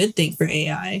a good thing for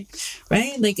AI,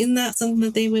 right? Like, isn't that something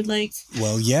that they would like?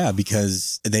 Well, yeah,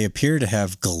 because they appear to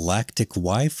have galactic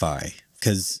Wi-Fi.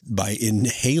 Because by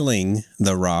inhaling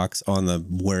the rocks on the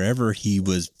wherever he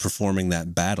was performing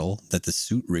that battle that the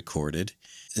suit recorded,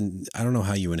 and I don't know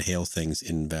how you inhale things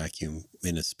in vacuum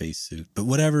in a spacesuit, but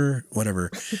whatever.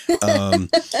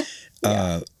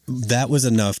 That was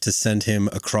enough to send him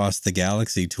across the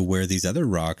galaxy to where these other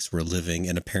rocks were living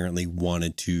and apparently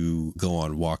wanted to go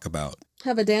on walkabout.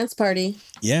 Have a dance party.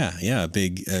 Yeah, a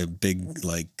big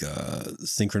like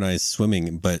synchronized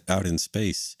swimming, but out in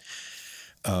space.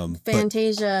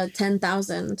 Fantasia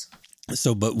 10,000.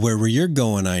 So, but where you're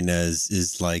going, Inez,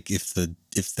 is like if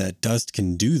that dust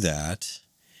can do that,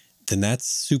 then that's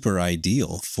super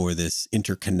ideal for this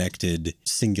interconnected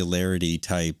singularity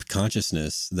type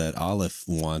consciousness that Olive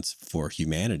wants for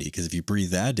humanity. Because if you breathe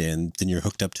that in, then you're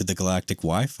hooked up to the galactic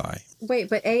Wi-Fi. Wait,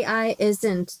 but AI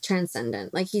isn't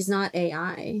transcendent. Like, he's not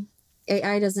AI.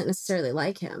 AI doesn't necessarily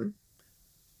like him.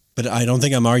 But I don't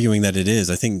think I'm arguing that it is.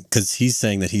 I think because he's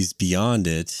saying that he's beyond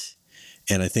it.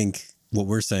 And I think what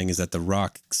we're saying is that the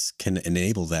rocks can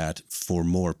enable that for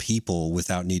more people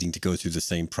without needing to go through the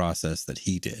same process that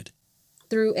he did.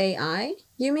 Through AI,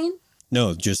 you mean?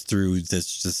 No, just through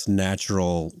this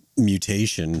natural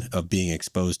mutation of being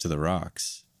exposed to the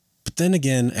rocks. But then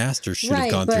again, Aster should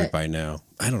have gone through it by now.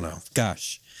 I don't know.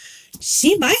 Gosh.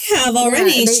 She might have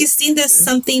already. Yeah, she's seen this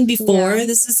something before. Yeah.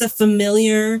 This is a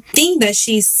familiar thing that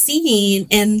she's seen.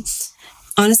 And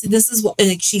honestly, this is what,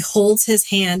 like, she holds his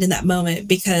hand in that moment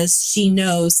because she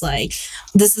knows, like,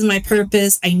 this is my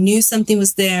purpose. I knew something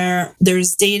was there.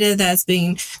 There's data that's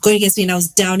been going against me, and I was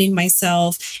doubting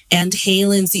myself. And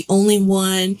Halen's the only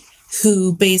one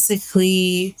who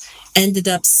basically ended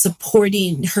up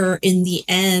supporting her in the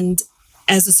end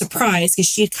as a surprise, because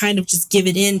she had kind of just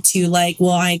given in to, like,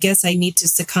 well, I guess I need to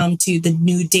succumb to the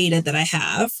new data that I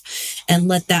have and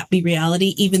let that be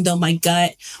reality, even though my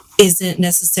gut isn't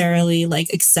necessarily like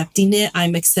accepting it.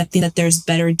 I'm accepting that there's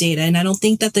better data. And I don't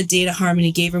think that the data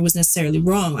Harmony gave her was necessarily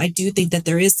wrong. I do think that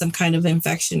there is some kind of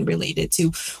infection related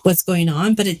to what's going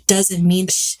on, but it doesn't mean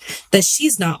that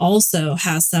she's not also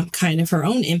has some kind of her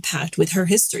own impact with her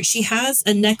history. She has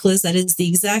a necklace that is the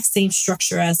exact same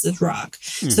structure as this rock.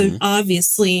 Mm-hmm. So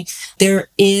obviously there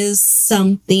is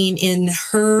something in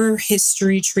her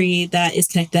history tree that is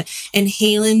connected. And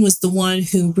Halen was the one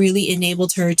who really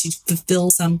enabled her to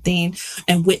fulfill something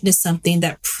and witness something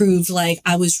that proved, like,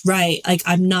 I was right, like,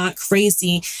 I'm not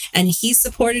crazy. And he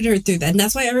supported her through that. And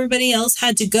that's why everybody else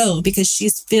had to go, because she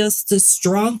feels the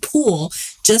strong pull,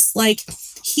 just like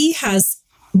he has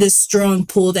this strong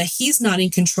pull that he's not in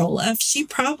control of.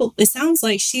 It sounds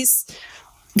like she's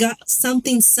got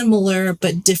something similar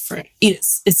but different.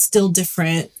 It's still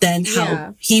different than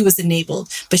how he was enabled,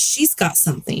 but she's got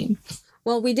something.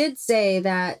 Well, we did say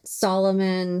that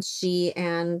Solomon, she,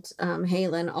 and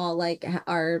Halen all like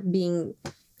are being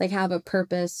like have a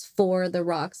purpose for the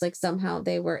rocks. Like somehow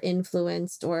they were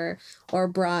influenced or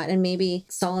brought, and maybe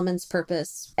Solomon's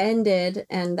purpose ended,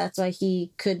 and that's why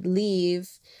he could leave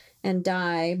and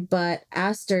die. But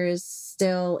Aster's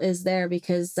still is there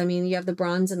because, I mean, you have the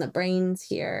bronze and the brains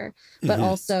here, but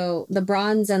also the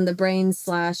bronze and the brains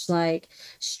 / like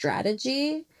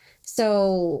strategy.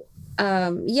 So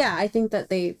I think that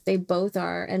they both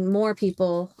are, and more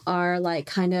people are like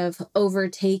kind of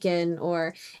overtaken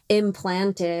or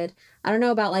implanted. I don't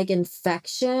know about like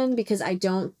infection, because I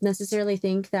don't necessarily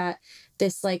think that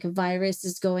this like virus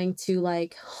is going to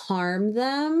like harm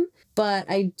them, but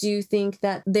I do think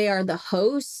that they are the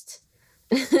host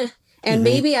And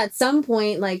maybe at some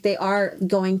point, like, they are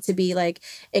going to be like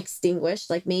extinguished.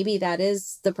 Like, maybe that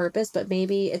is the purpose, but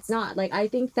maybe it's not. Like, I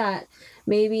think that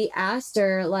maybe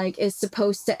Aster, like, is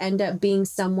supposed to end up being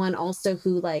someone also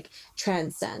who, like,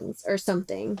 transcends or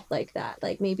something like that.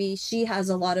 Like, maybe she has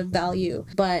a lot of value,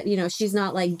 but, you know, she's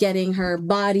not like getting her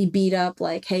body beat up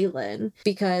like Halen,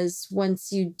 because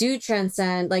once you do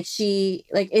transcend, like, she,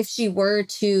 like, if she were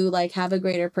to like have a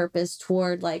greater purpose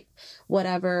toward like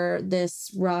whatever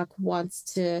this rock wants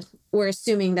to, we're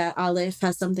assuming that Aleph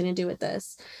has something to do with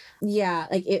this, yeah,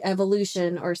 like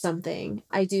evolution or something,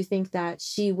 I do think that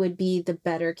she would be the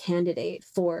better candidate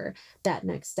for that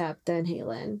next step than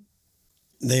Halen.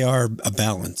 They are a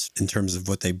balance in terms of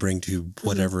what they bring to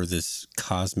whatever this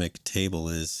cosmic table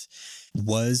is.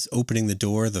 Was opening the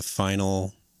door the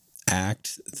final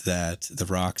act that the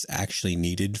rocks actually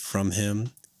needed from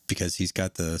him? Because he's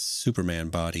got the Superman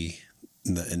body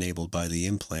enabled by the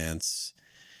implants.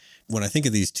 When I think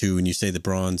of these two, and you say the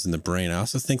bronze and the brain, I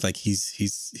also think like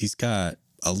he's got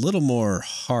a little more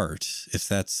heart, if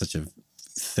that's such a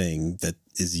thing that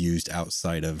is used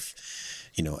outside of,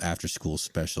 you know, after school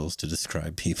specials to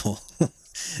describe people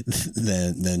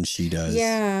than she does.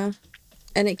 Yeah.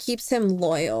 And it keeps him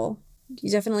loyal.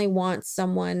 You definitely want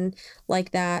someone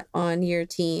like that on your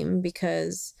team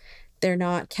because they're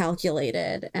not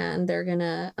calculated and they're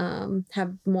gonna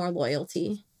have more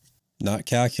loyalty. Not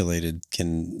calculated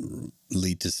can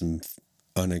lead to some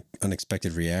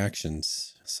unexpected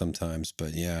reactions sometimes,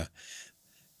 but yeah,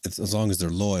 as long as they're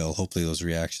loyal, hopefully those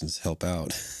reactions help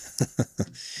out.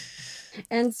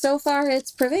 And so far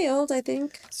it's prevailed, I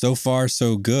think. So far,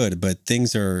 so good, but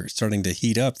things are starting to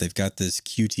heat up. They've got this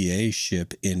QTA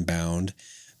ship inbound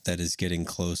that is getting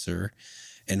closer,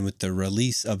 and with the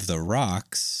release of the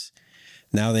rocks,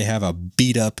 now they have a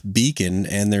beat up beacon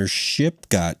and their ship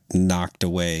got knocked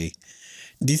away.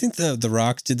 Do you think the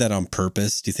rocks did that on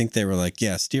purpose? Do you think they were like,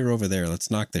 yeah, steer over there, let's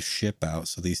knock the ship out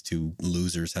so these two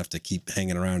losers have to keep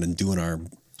hanging around and doing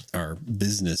our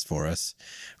business for us?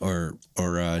 Or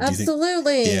do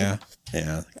Absolutely. you think?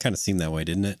 Yeah. Kind of seemed that way,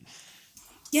 didn't it?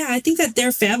 Yeah, I think that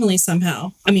they're family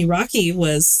somehow. I mean, Rocky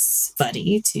was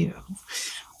funny to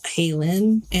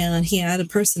Halen, and he had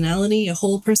a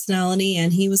whole personality,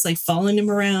 and he was like following him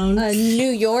around. A New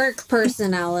York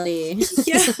personality.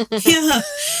 yeah.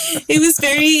 It was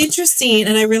very interesting,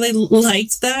 and I really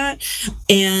liked that.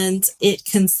 And it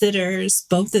considers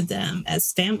both of them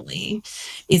as family.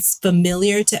 It's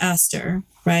familiar to Aster,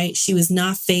 right? She was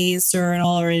not phased or at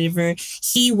all or whatever.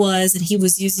 He was, and he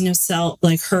was using himself,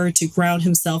 like her, to ground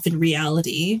himself in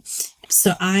reality.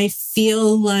 So I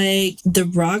feel like the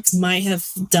rocks might have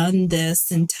done this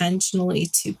intentionally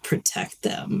to protect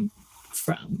them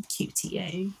from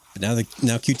QTA. But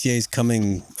now QTA is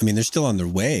coming. I mean, they're still on their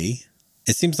way.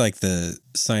 It seems like the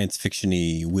science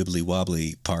fiction-y wibbly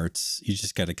wobbly parts, you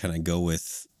just got to kind of go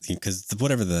with, because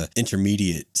whatever the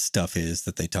intermediate stuff is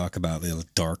that they talk about, the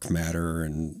dark matter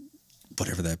and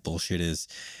whatever that bullshit is,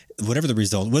 whatever the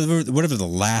result, whatever the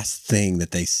last thing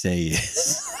that they say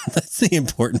is, that's the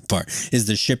important part. Is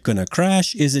the ship going to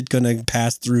crash? Is it going to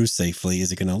pass through safely?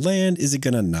 Is it going to land? Is it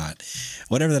going to not?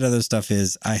 Whatever that other stuff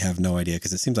is, I have no idea,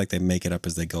 because it seems like they make it up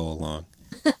as they go along.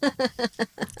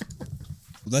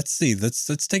 Let's see. Let's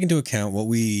take into account what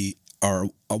we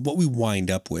wind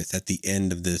up with at the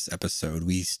end of this episode.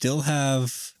 We still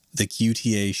have the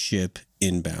QTA ship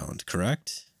inbound,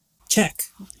 correct? Check.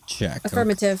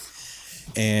 Affirmative.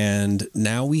 And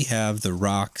now we have the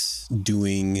rocks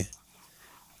doing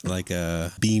like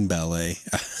a bean ballet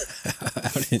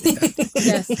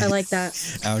Yes, I like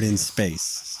that. out in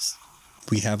space.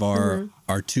 We have our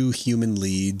two human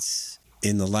leads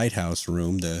in the lighthouse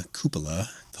room, the cupola,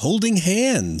 holding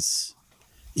hands,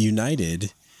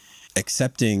 united,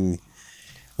 accepting.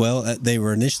 Well, they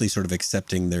were initially sort of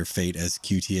accepting their fate as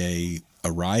QTA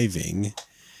arriving.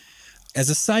 As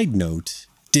a side note,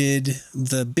 did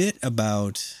the bit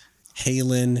about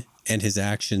Halen and his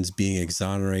actions being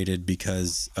exonerated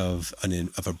because of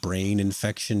a brain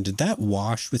infection, did that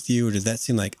wash with you, or did that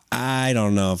seem like, I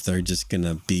don't know if they're just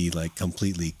gonna be like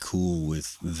completely cool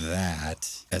with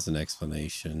that as an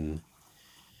explanation?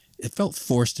 It felt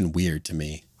forced and weird to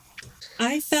me.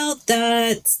 I felt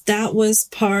that was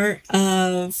part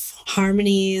of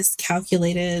Harmony's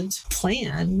calculated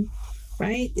plan,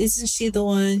 right? Isn't she the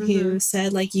one who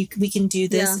said, like, we can do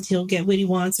this and he'll get what he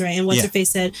wants, right? And what's her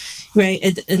face said,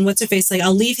 right? And what's her face, like,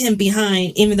 I'll leave him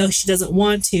behind even though she doesn't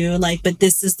want to, like, but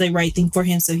this is the right thing for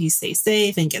him so he stays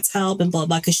safe and gets help and blah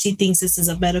blah, because she thinks this is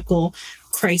a medical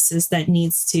crisis that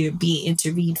needs to be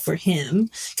intervened for him,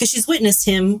 because she's witnessed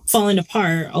him falling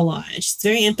apart a lot. She's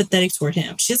very empathetic toward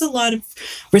him. She has a lot of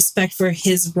respect for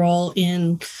his role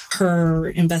in her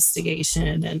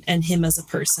investigation and him as a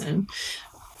person.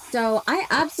 So I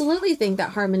absolutely think that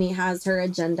Harmony has her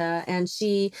agenda, and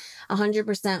she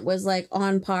 100% was like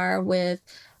on par with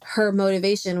her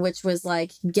motivation, which was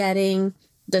like getting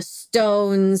the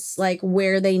stones like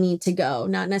where they need to go,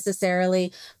 not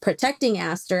necessarily protecting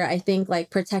Aster. I think like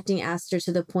protecting Aster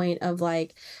to the point of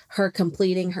like her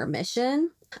completing her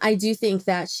mission. I do think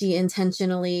that she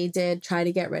intentionally did try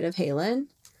to get rid of Halen.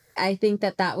 I think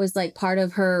that that was like part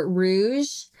of her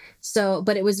rouge. So,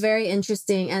 but it was very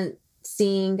interesting, and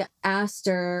seeing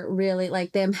Aster really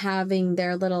like them having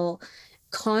their little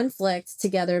conflict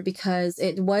together, because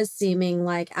it was seeming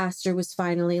like Aster was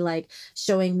finally like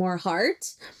showing more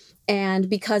heart. And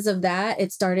because of that,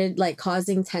 it started like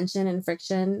causing tension and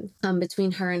friction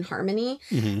between her and Harmony.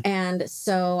 And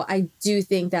so I do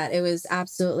think that it was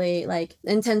absolutely like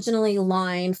intentionally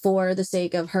lined for the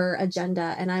sake of her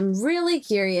agenda. And I'm really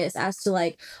curious as to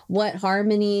like what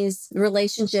Harmony's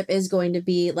relationship is going to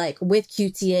be like with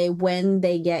QTA when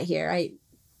they get here.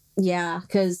 Yeah,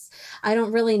 because I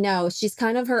don't really know. She's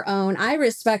kind of her own. I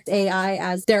respect AI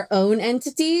as their own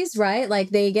entities, right? Like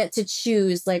they get to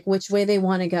choose like which way they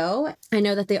want to go. I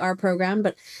know that they are programmed,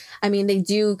 but I mean, they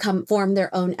do form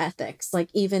their own ethics, like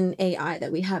even AI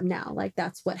that we have now, like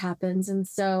that's what happens. And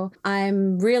so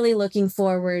I'm really looking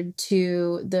forward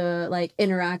to the like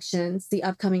interactions, the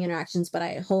upcoming interactions, but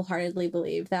I wholeheartedly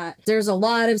believe that there's a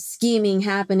lot of scheming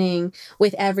happening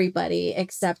with everybody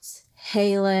except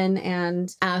Halen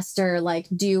and Aster like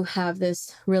do have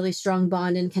this really strong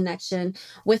bond and connection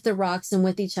with the rocks and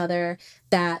with each other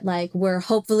that like we're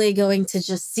hopefully going to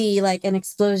just see like an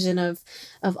explosion of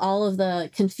all of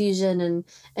the confusion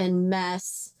and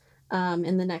mess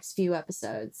in the next few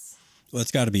episodes. Well, it's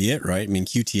got to be it, right? I mean,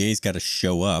 QTA's got to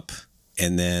show up,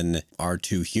 and then our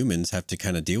two humans have to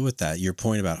kind of deal with that. Your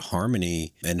point about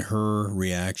Harmony and her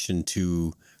reaction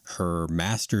to her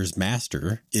master's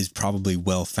master is probably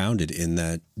well founded in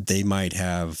that they might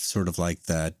have sort of like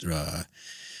that,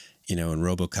 in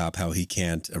RoboCop, how he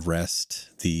can't arrest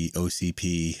the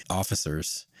OCP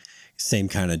officers. Same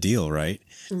kind of deal, right?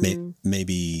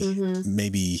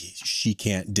 Maybe she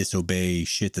can't disobey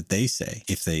shit that they say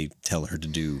if they tell her to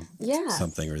do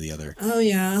something or the other. Oh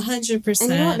yeah, 100%.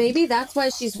 And you know what? Maybe that's why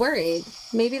she's worried.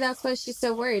 Maybe that's why she's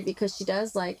so worried, because she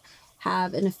does like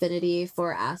have an affinity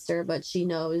for Aster, but she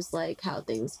knows like how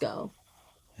things go.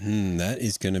 That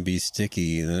is going to be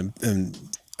sticky. And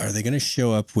are they going to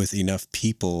show up with enough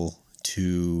people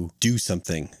to do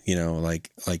something?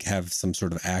 Like have some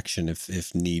sort of action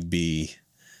if need be.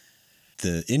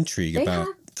 The intrigue about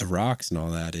the rocks and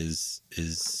all that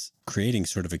is creating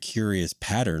sort of a curious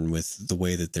pattern with the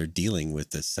way that they're dealing with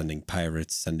this, sending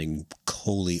pirates, sending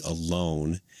Coley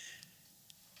alone.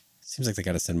 Seems like they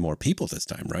got to send more people this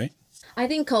time, right? I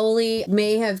think Coley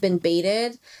may have been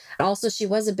baited. Also, she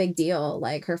was a big deal.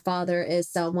 Like her father is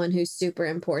someone who's super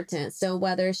important. So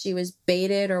whether she was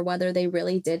baited or whether they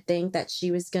really did think that she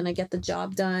was going to get the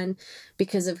job done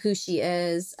because of who she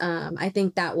is, I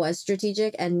think that was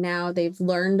strategic. And now they've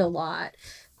learned a lot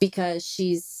because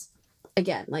she's,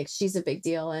 again, like she's a big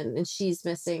deal and she's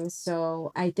missing.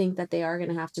 So I think that they are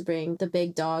going to have to bring the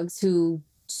big dogs who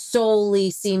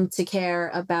solely seem to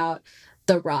care about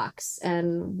the rocks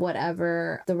and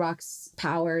whatever the rocks'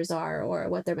 powers are or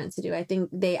what they're meant to do. I think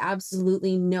they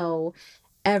absolutely know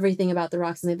everything about the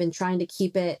rocks, and they've been trying to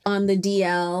keep it on the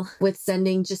DL with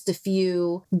sending just a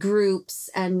few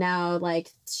groups, and now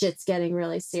like shit's getting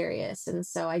really serious. And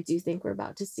so I do think we're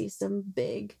about to see some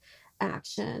big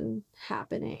action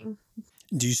happening.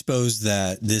 Do you suppose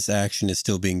that this action is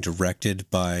still being directed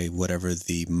by whatever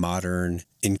the modern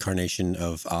incarnation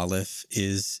of Aleph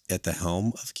is at the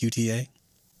helm of QTA?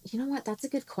 You know what? That's a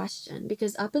good question,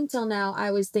 because up until now,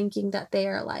 I was thinking that they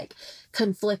are like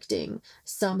conflicting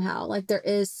somehow. Like there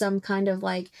is some kind of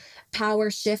like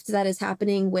power shift that is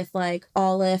happening with like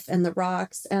Aleph and the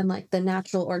rocks and like the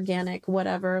natural organic,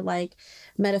 whatever, like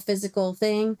metaphysical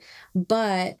thing.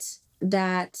 But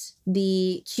that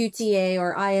the QTA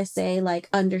or ISA like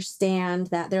understand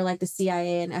that they're like the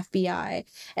CIA and FBI,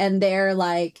 and they're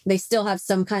like they still have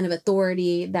some kind of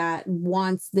authority that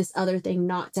wants this other thing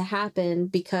not to happen,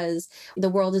 because the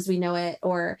world as we know it,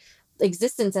 or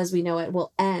existence as we know it,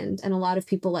 will end, and a lot of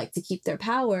people like to keep their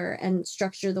power and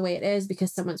structure the way it is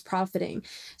because someone's profiting.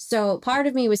 So part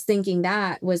of me was thinking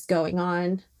that was going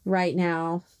on right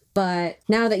now, But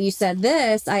now that you said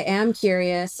this, I am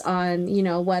curious on,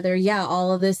 whether,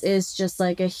 all of this is just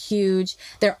like a huge,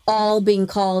 they're all being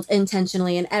called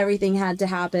intentionally and everything had to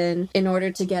happen in order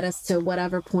to get us to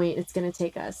whatever point it's going to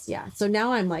take us. Yeah. So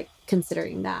now I'm like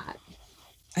considering that.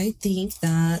 I think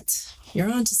that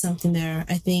you're onto something there.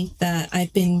 I think that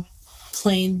I've been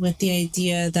playing with the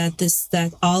idea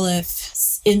that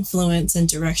Olive's influence and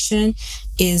direction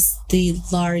is the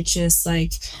largest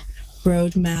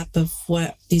roadmap of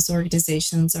what these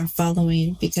organizations are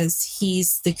following, because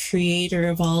he's the creator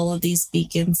of all of these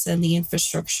beacons and the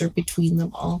infrastructure between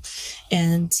them all,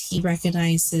 and he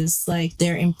recognizes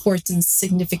their importance,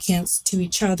 significance to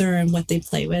each other and what they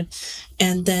play with.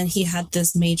 And then he had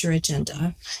this major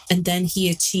agenda, and then he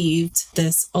achieved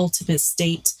this ultimate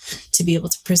state to be able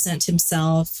to present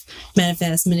himself,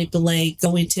 manifest, manipulate,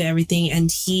 go into everything.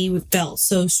 And he felt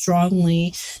so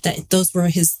strongly that those were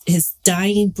his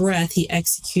dying breath. He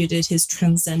executed his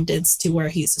transcendence to where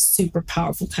he's a super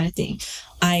powerful kind of thing.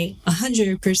 I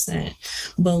 100%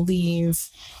 believe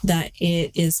that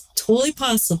it is totally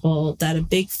possible that a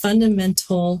big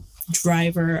fundamental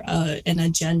driver, an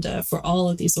agenda for all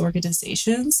of these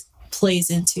organizations plays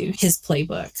into his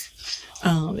playbook.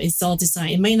 It's all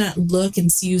designed. It may not look and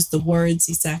use the words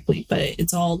exactly, but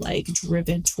it's all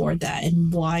driven toward that,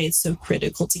 and why it's so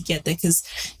critical to get that. Because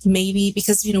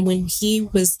when he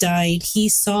was dying, he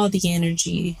saw the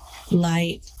energy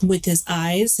light with his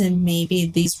eyes, and maybe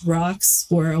these rocks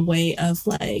were a way of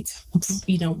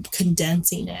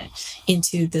condensing it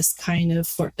into this kind of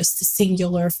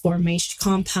singular formation,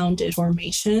 compounded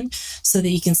formation, so that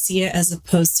you can see it, as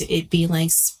opposed to it being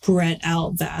spread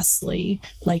out vastly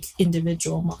like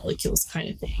individual molecules kind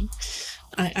of thing.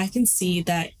 I can see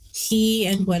that he,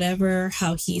 and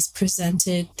how he's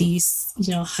presented these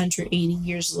 180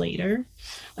 years later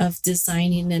of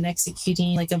designing and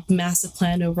executing a massive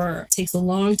plan over, it takes a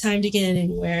long time to get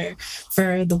anywhere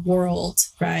for the world,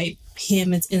 right?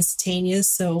 Him, it's instantaneous,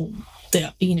 so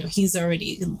he's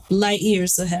already light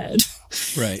years ahead,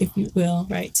 right, if you will,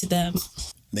 right, to them.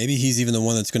 Maybe he's even the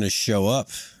one that's going to show up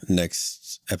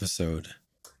next episode.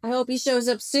 I hope he shows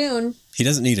up soon. He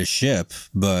doesn't need a ship,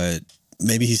 but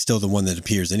maybe he's still the one that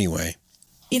appears anyway.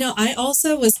 I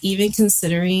also was even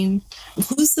considering,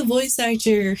 who's the voice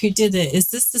actor who did it?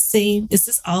 Is this the same? Is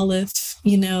this Olive,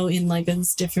 in a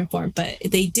different form? But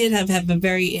they did have a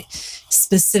very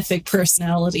specific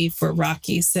personality for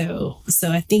Rocky. So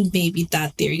I think maybe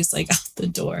that theory is out the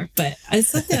door. But it's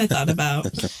something I thought about.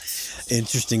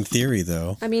 Interesting theory,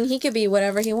 though. I mean, he could be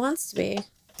whatever he wants to be.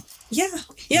 Yeah,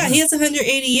 he has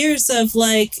 180 years of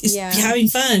having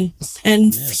fun,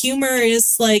 and humor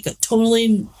is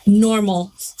totally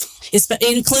normal. It's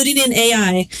including in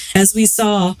AI, as we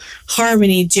saw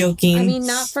Harmony joking. I mean,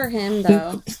 not for him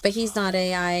though, but he's not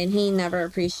AI, and he never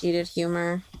appreciated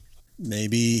humor.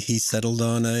 Maybe he settled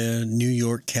on a New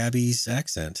York cabbie's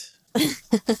accent.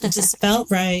 It just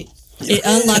felt right. It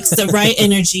unlocks the right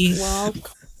energy. Well,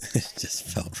 it just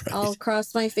felt right. I'll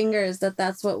cross my fingers that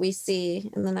that's what we see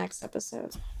in the next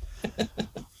episode.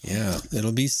 Yeah,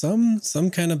 it'll be some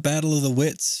kind of battle of the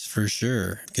wits for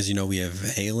sure. Because, we have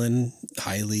Halen,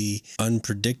 highly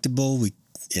unpredictable.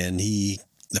 The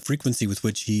frequency with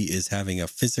which he is having a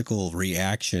physical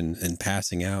reaction and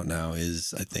passing out now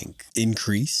is, I think,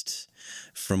 increased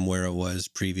from where it was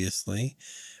previously.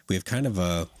 We have kind of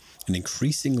an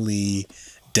increasingly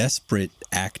desperate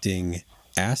acting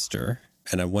Aster.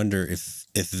 And I wonder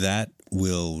if that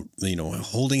will,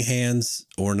 holding hands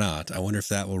or not, I wonder if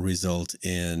that will result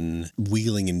in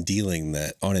wheeling and dealing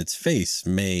that on its face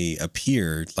may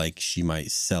appear like she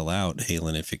might sell out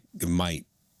Halen, if it might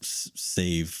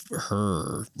save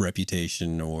her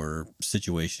reputation or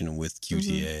situation with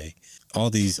QTA. Mm-hmm.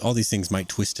 All these things might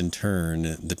twist and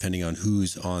turn depending on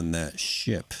who's on that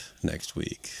ship next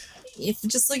week. If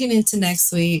just looking into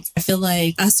next week, I feel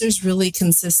like Aster's really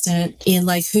consistent in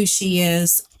who she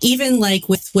is, even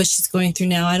with what she's going through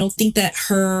now. I don't think that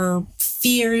her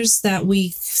fears that we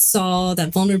saw,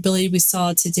 that vulnerability we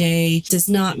saw today, does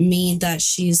not mean that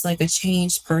she's a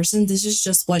changed person. This is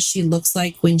just what she looks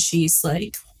like when she's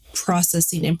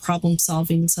processing and problem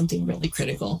solving something really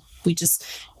critical. We just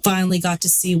finally got to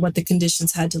see what the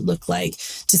conditions had to look like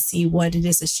to see what it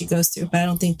is that she goes through. But I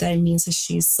don't think that means that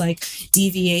she's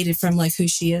deviated from who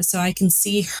she is. So I can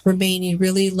see her remaining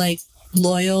really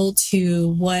loyal to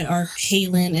what are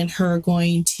Halen and her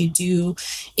going to do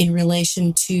in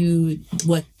relation to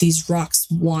what these rocks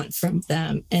want from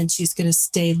them, and she's going to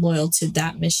stay loyal to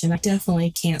that mission. I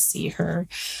definitely can't see her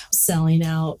selling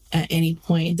out at any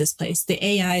point in this place. The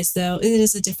AIs, though, it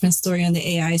is a different story on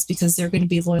the AIs because they're going to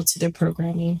be loyal to their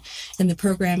programming, and the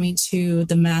programming to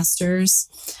the masters,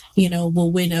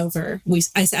 will win over.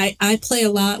 I play a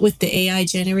lot with the AI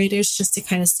generators just to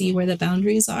kind of see where the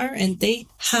boundaries are, and they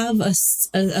have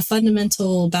a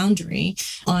fundamental boundary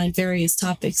on various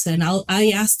topics. And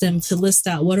I ask them to list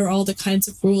out what are all the kinds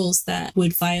of rules that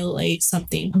would violate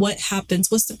something. What happens?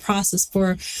 What's the process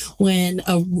for when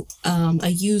a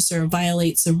user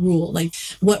violates a rule? Like,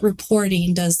 what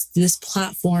reporting does this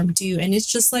platform do? And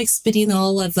it's just like spitting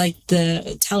all of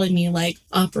telling me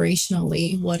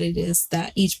operationally what it is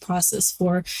that each process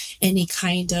for any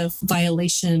kind of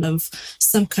violation of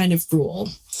some kind of rule.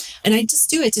 And I just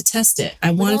do it to test it.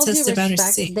 I want to test the boundaries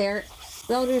to see. With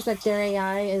all due respect, their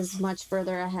AI is much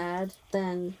further ahead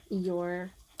than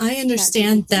your. I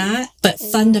understand that, but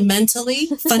fundamentally,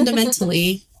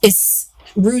 it's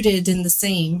rooted in the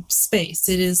same space.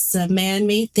 It is a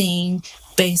man-made thing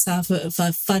based off of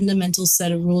a fundamental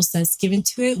set of rules that's given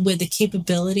to it with the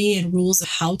capability and rules of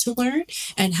how to learn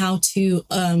and how to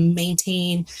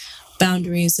maintain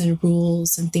boundaries and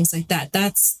rules and things like that.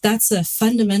 That's a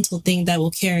fundamental thing that will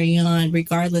carry on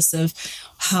regardless of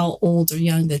how old or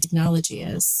young the technology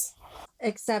is.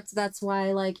 Except that's why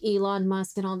Elon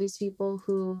Musk and all these people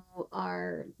who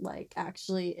are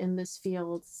actually in this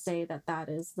field say that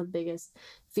is the biggest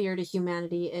fear to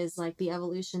humanity is the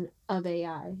evolution of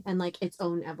AI and its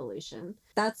own evolution.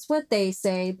 That's what they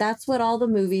say. That's what all the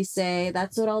movies say.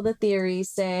 That's what all the theories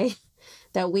say.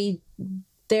 That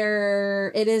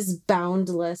it is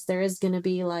boundless. There is going to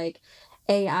be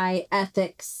AI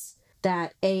ethics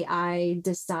that AI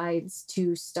decides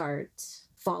to start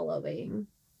following.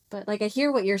 But I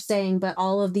hear what you're saying, but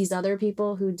all of these other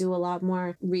people who do a lot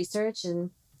more research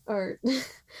and are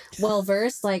well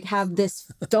versed have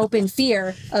this open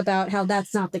fear about how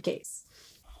that's not the case.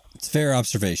 It's a fair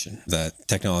observation that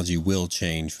technology will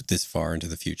change this far into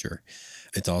the future.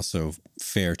 It's also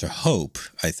fair to hope,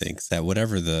 I think, that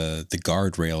whatever the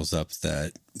guardrails up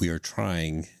that we are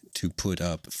trying to put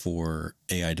up for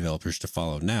AI developers to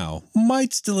follow now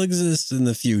might still exist in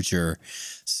the future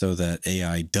so that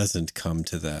AI doesn't come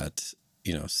to that,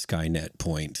 Skynet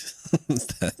point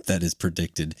that is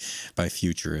predicted by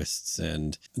futurists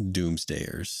and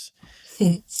doomsdayers.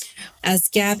 As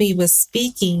Gabby was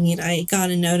speaking, I got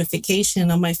a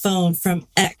notification on my phone from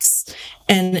X,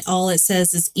 and all it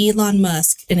says is Elon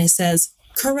Musk, and it says,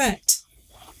 correct.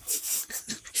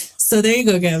 So there you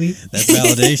go, Gabby. That's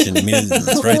validation. I mean,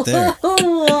 it's right there.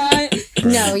 What? Right.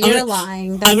 No, you're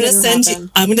lying. I'm gonna send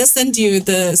you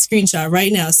the screenshot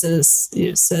right now. It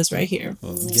says right here.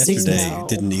 Well, yesterday,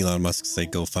 didn't Elon Musk say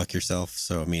 "go fuck yourself"?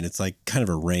 So I mean, it's kind of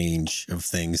a range of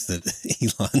things that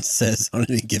Elon says on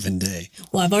any given day.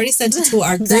 Well, I've already sent it to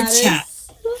our group chat.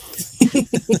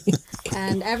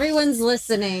 And everyone's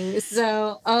listening.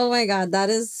 So, oh my God, that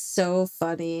is so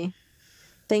funny.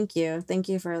 Thank you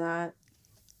for that.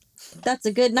 That's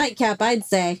a good nightcap, I'd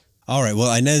say. All right.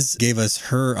 Well, Inez gave us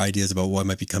her ideas about what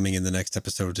might be coming in the next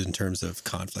episode in terms of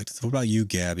conflict. So what about you,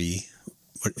 Gabby?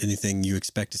 Anything you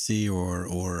expect to see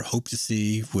or hope to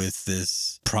see with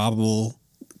this probable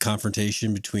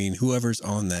confrontation between whoever's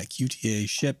on that QTA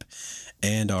ship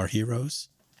and our heroes?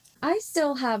 I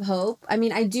still have hope. I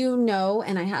mean, I do know,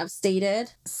 and I have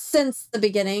stated since the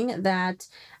beginning that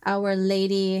our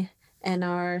lady and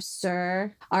our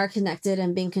sir are connected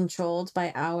and being controlled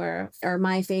by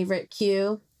my favorite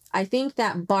Q. I think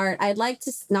that Bart, I'd like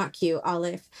to, not Q,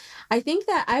 Olive. I think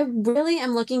that I really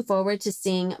am looking forward to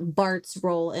seeing Bart's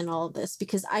role in all of this,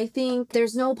 because I think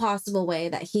there's no possible way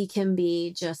that he can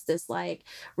be just this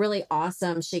really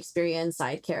awesome Shakespearean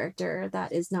side character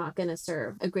that is not going to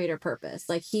serve a greater purpose.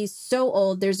 He's so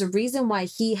old. There's a reason why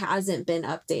he hasn't been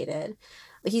updated.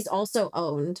 He's also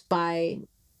owned by,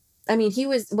 I mean,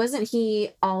 wasn't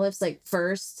he Olive's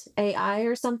first AI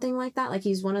or something like that?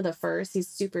 He's one of the first. He's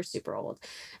super, super old.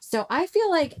 So I feel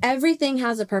like everything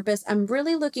has a purpose. I'm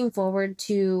really looking forward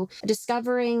to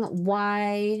discovering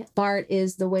why Bart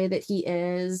is the way that he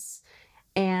is.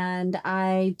 And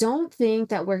I don't think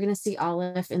that we're going to see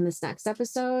Olive in this next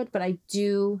episode, but I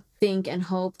do think and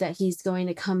hope that he's going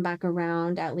to come back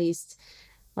around at least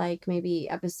maybe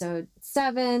episode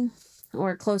 7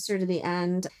 or closer to the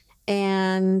end.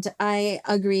 And I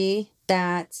agree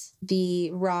that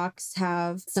the Rocks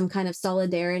have some kind of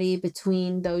solidarity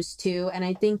between those two. And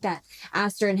I think that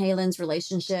Aster and Haylen's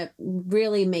relationship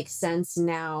really makes sense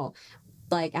now,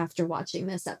 after watching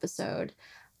this episode.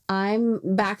 I'm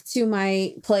back to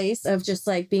my place of just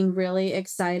like being really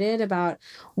excited about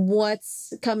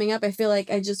what's coming up. I feel like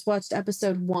I just watched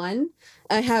episode 1.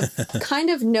 I have kind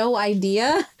of no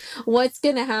idea what's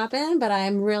going to happen, but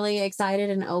I'm really excited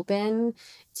and open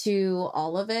to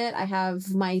all of it. I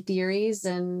have my theories,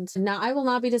 and now I will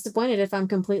not be disappointed if I'm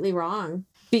completely wrong,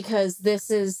 because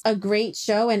this is a great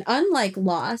show. And unlike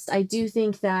Lost, I do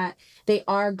think that they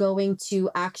are going to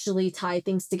actually tie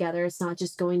things together. It's not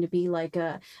just going to be like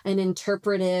an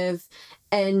interpretive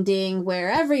ending where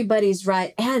everybody's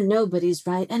right and nobody's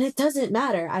right and it doesn't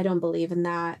matter. I don't believe in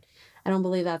that. I don't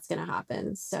believe that's going to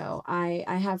happen. So I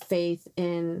have faith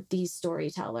in these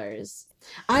storytellers.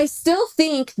 I still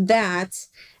think that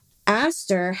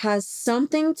Aster has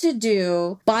something to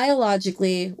do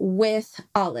biologically with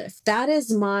Olive. That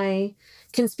is my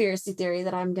conspiracy theory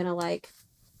that I'm going to like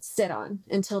sit on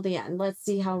until the end. Let's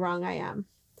see how wrong I am.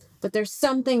 But there's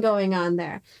something going on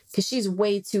there because she's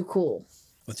way too cool.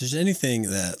 Well, if there's anything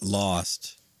that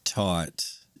Lost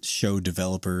taught show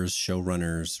developers,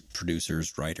 showrunners,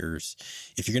 producers, writers,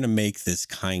 if you're going to make this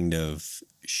kind of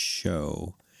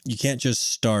show, you can't just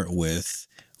start with,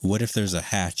 what if there's a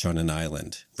hatch on an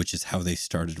island, which is how they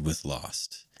started with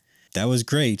Lost. That was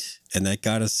great, and that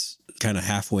got us kind of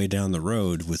halfway down the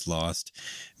road with Lost,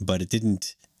 but it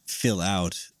didn't fill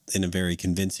out in a very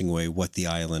convincing way what the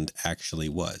island actually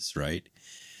was, right?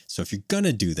 So if you're going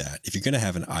to do that, if you're going to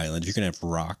have an island, if you're going to have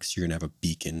rocks, you're going to have a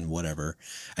beacon, whatever,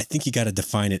 I think you got to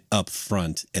define it up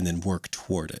front and then work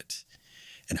toward it.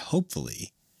 And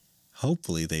hopefully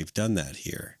they've done that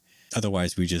here.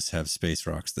 Otherwise, we just have space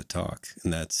rocks that talk.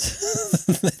 And that's,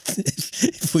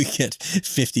 if we get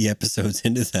 50 episodes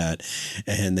into that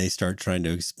and they start trying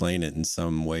to explain it in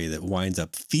some way that winds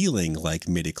up feeling like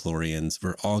midichlorians,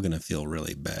 we're all going to feel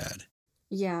really bad.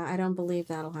 Yeah, I don't believe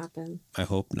that'll happen. I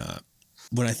hope not.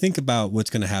 When I think about what's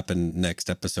going to happen next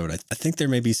episode, I think there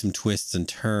may be some twists and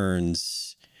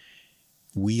turns,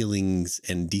 wheelings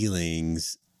and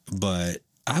dealings, but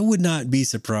I would not be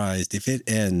surprised if it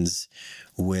ends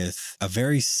with a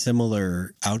very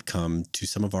similar outcome to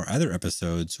some of our other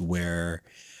episodes where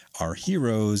our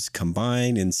heroes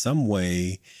combine in some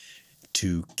way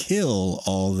to kill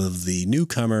all of the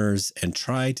newcomers and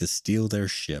try to steal their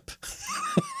ship.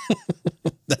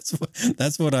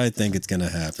 That's what I think it's going to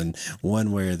happen,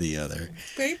 one way or the other.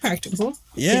 Very practical.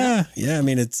 Yeah. I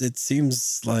mean, it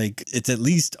seems like it's at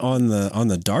least on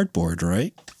the dartboard,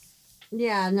 right?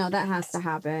 Yeah, no, that has to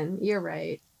happen. You're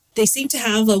right. They seem to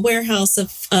have a warehouse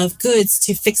of goods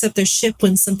to fix up their ship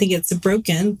when something gets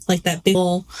broken, like that big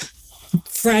old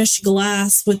fresh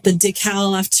glass with the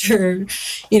decal after,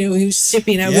 he was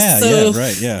shipping.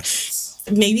 Yeah.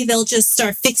 Maybe they'll just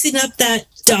start fixing up that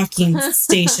docking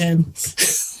station.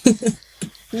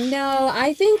 No,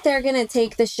 I think they're going to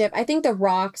take the ship. I think the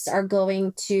rocks are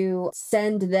going to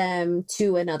send them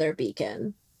to another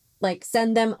beacon. Like,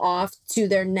 send them off to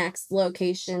their next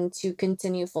location to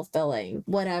continue fulfilling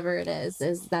whatever it is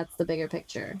that's the bigger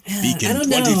picture. Beacon I don't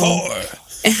 24. know.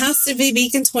 It has to be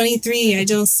Beacon 23. I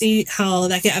don't see how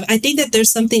that can. I think that there's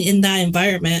something in that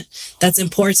environment that's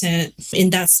important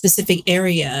in that specific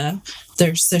area.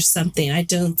 There's something. I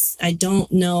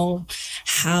don't know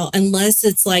how, unless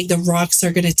it's like the rocks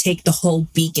are going to take the whole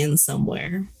beacon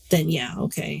somewhere. Then yeah,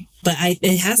 okay. But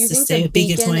it has to stay with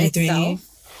Beacon 23. Itself?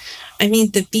 I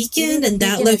mean, the beacon and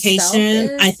that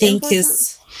location, I think important?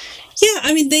 is, yeah.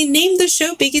 I mean, they named the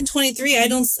show Beacon 23.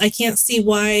 I can't see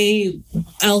why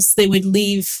else they would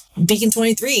leave Beacon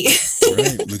 23.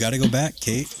 Right, we got to go back,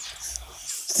 Kate.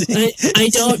 I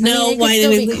don't know why they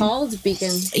would be leave. Called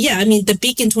Beacon. Yeah, I mean the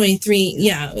Beacon 23.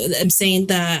 Yeah, I'm saying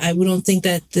that I don't think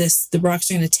that the rocks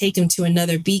are going to take them to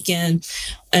another beacon.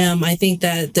 I think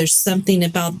that there's something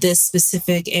about this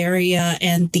specific area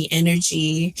and the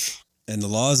energy. And the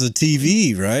laws of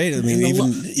TV, right? I mean,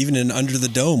 even in Under the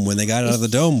Dome, when they got out of the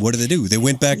dome, what did they do? They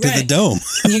went back to the dome.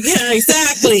 Yeah,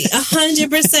 exactly.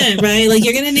 100%, right? Like,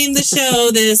 you're going to name the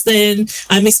show this, then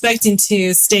I'm expecting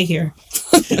to stay here.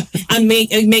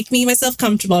 Make me myself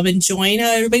comfortable. I'm enjoying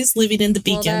how everybody's living in the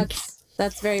beacon. Well,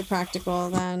 that's very practical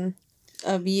then.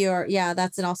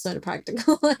 That's also a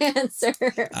practical answer.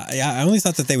 I only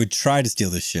thought that they would try to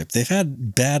steal the ship. They've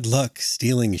had bad luck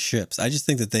stealing ships. I just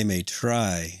think that they may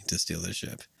try to steal the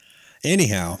ship.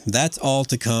 Anyhow, that's all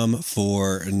to come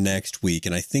for next week.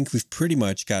 And I think we've pretty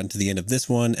much gotten to the end of this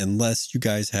one, unless you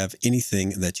guys have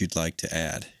anything that you'd like to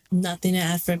add. Nothing to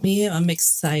add from me. I'm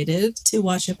excited to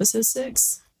watch episode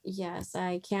 6. Yes,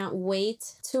 I can't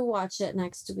wait to watch it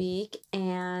next week,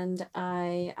 and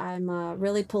I'm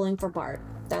really pulling for Bart.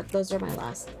 Those are my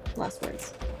last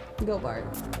words. Go Bart.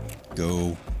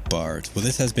 Go Bart. Well,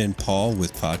 this has been Paul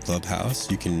with Pod Clubhouse.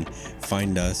 You can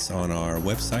find us on our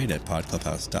website at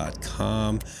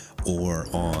podclubhouse.com or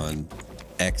on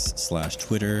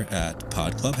X/Twitter at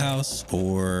Pod Clubhouse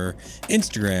or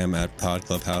Instagram at Pod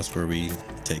Clubhouse, where we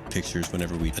take pictures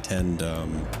whenever we attend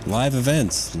live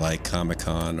events like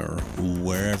Comic-Con or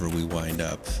wherever we wind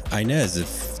up. Inez,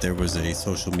 if there was a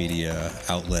social media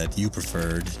outlet you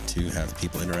preferred to have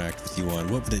people interact with you on,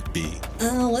 what would it be?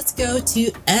 Let's go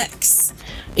to X.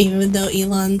 Even though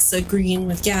Elon's agreeing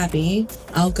with Gabby,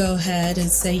 I'll go ahead and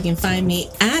say you can find me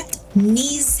at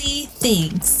Neezy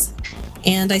Things.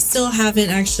 And I still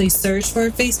haven't actually searched for a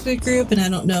Facebook group, and I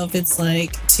don't know if it's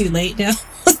like too late now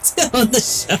on the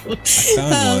show.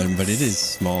 I found one, but it is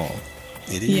small.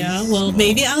 It is. Yeah, well, small.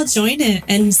 maybe I'll join it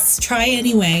and try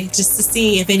anyway, just to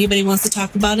see if anybody wants to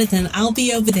talk about it. Then I'll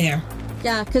be over there.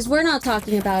 Yeah, because we're not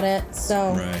talking about it,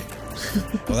 so. Right.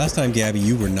 Well, last time, Gabby,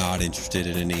 you were not interested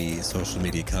in any social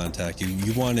media contact.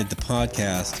 You wanted the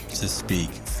podcast to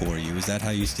speak for you. Is that how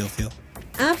you still feel?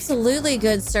 Absolutely,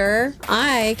 good sir.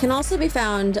 I can also be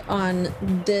found on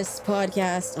this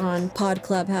podcast on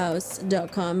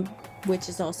podclubhouse.com, which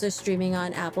is also streaming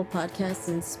on Apple Podcasts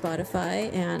and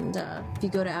Spotify. And if you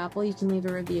go to Apple, you can leave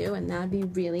a review, and that'd be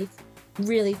really,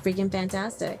 really freaking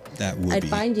fantastic. That would I'd be.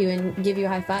 find you and give you a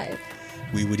high five.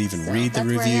 We would even So, read the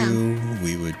that's where I review.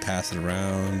 We would pass it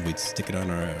around. We'd stick it on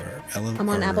our I'm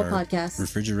on Apple Podcasts.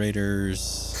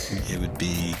 refrigerators. It would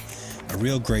be a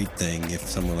real great thing if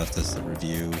someone left us a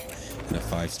review and a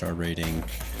 5-star rating,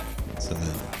 so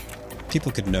that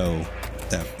people could know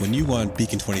that when you want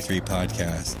Beacon 23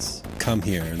 podcasts, come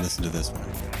here and listen to this one.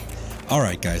 All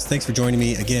right, guys, thanks for joining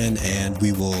me again, and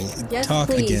we will Yes, talk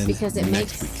please, again because it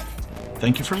next makes- week.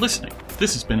 Thank you for listening.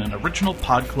 This has been an original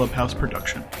Pod Clubhouse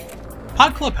production.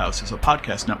 Pod Clubhouse is a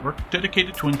podcast network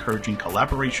dedicated to encouraging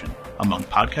collaboration among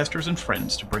podcasters and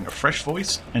friends to bring a fresh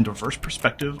voice and diverse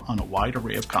perspective on a wide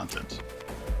array of content.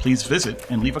 Please visit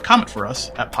and leave a comment for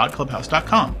us at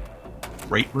podclubhouse.com.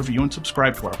 Rate, review, and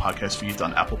subscribe to our podcast feeds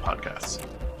on Apple Podcasts.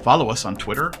 Follow us on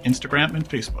Twitter, Instagram, and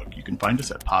Facebook. You can find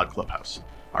us at Pod Clubhouse.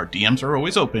 Our DMs are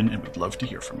always open, and we'd love to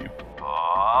hear from you.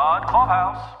 Pod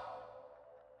Clubhouse.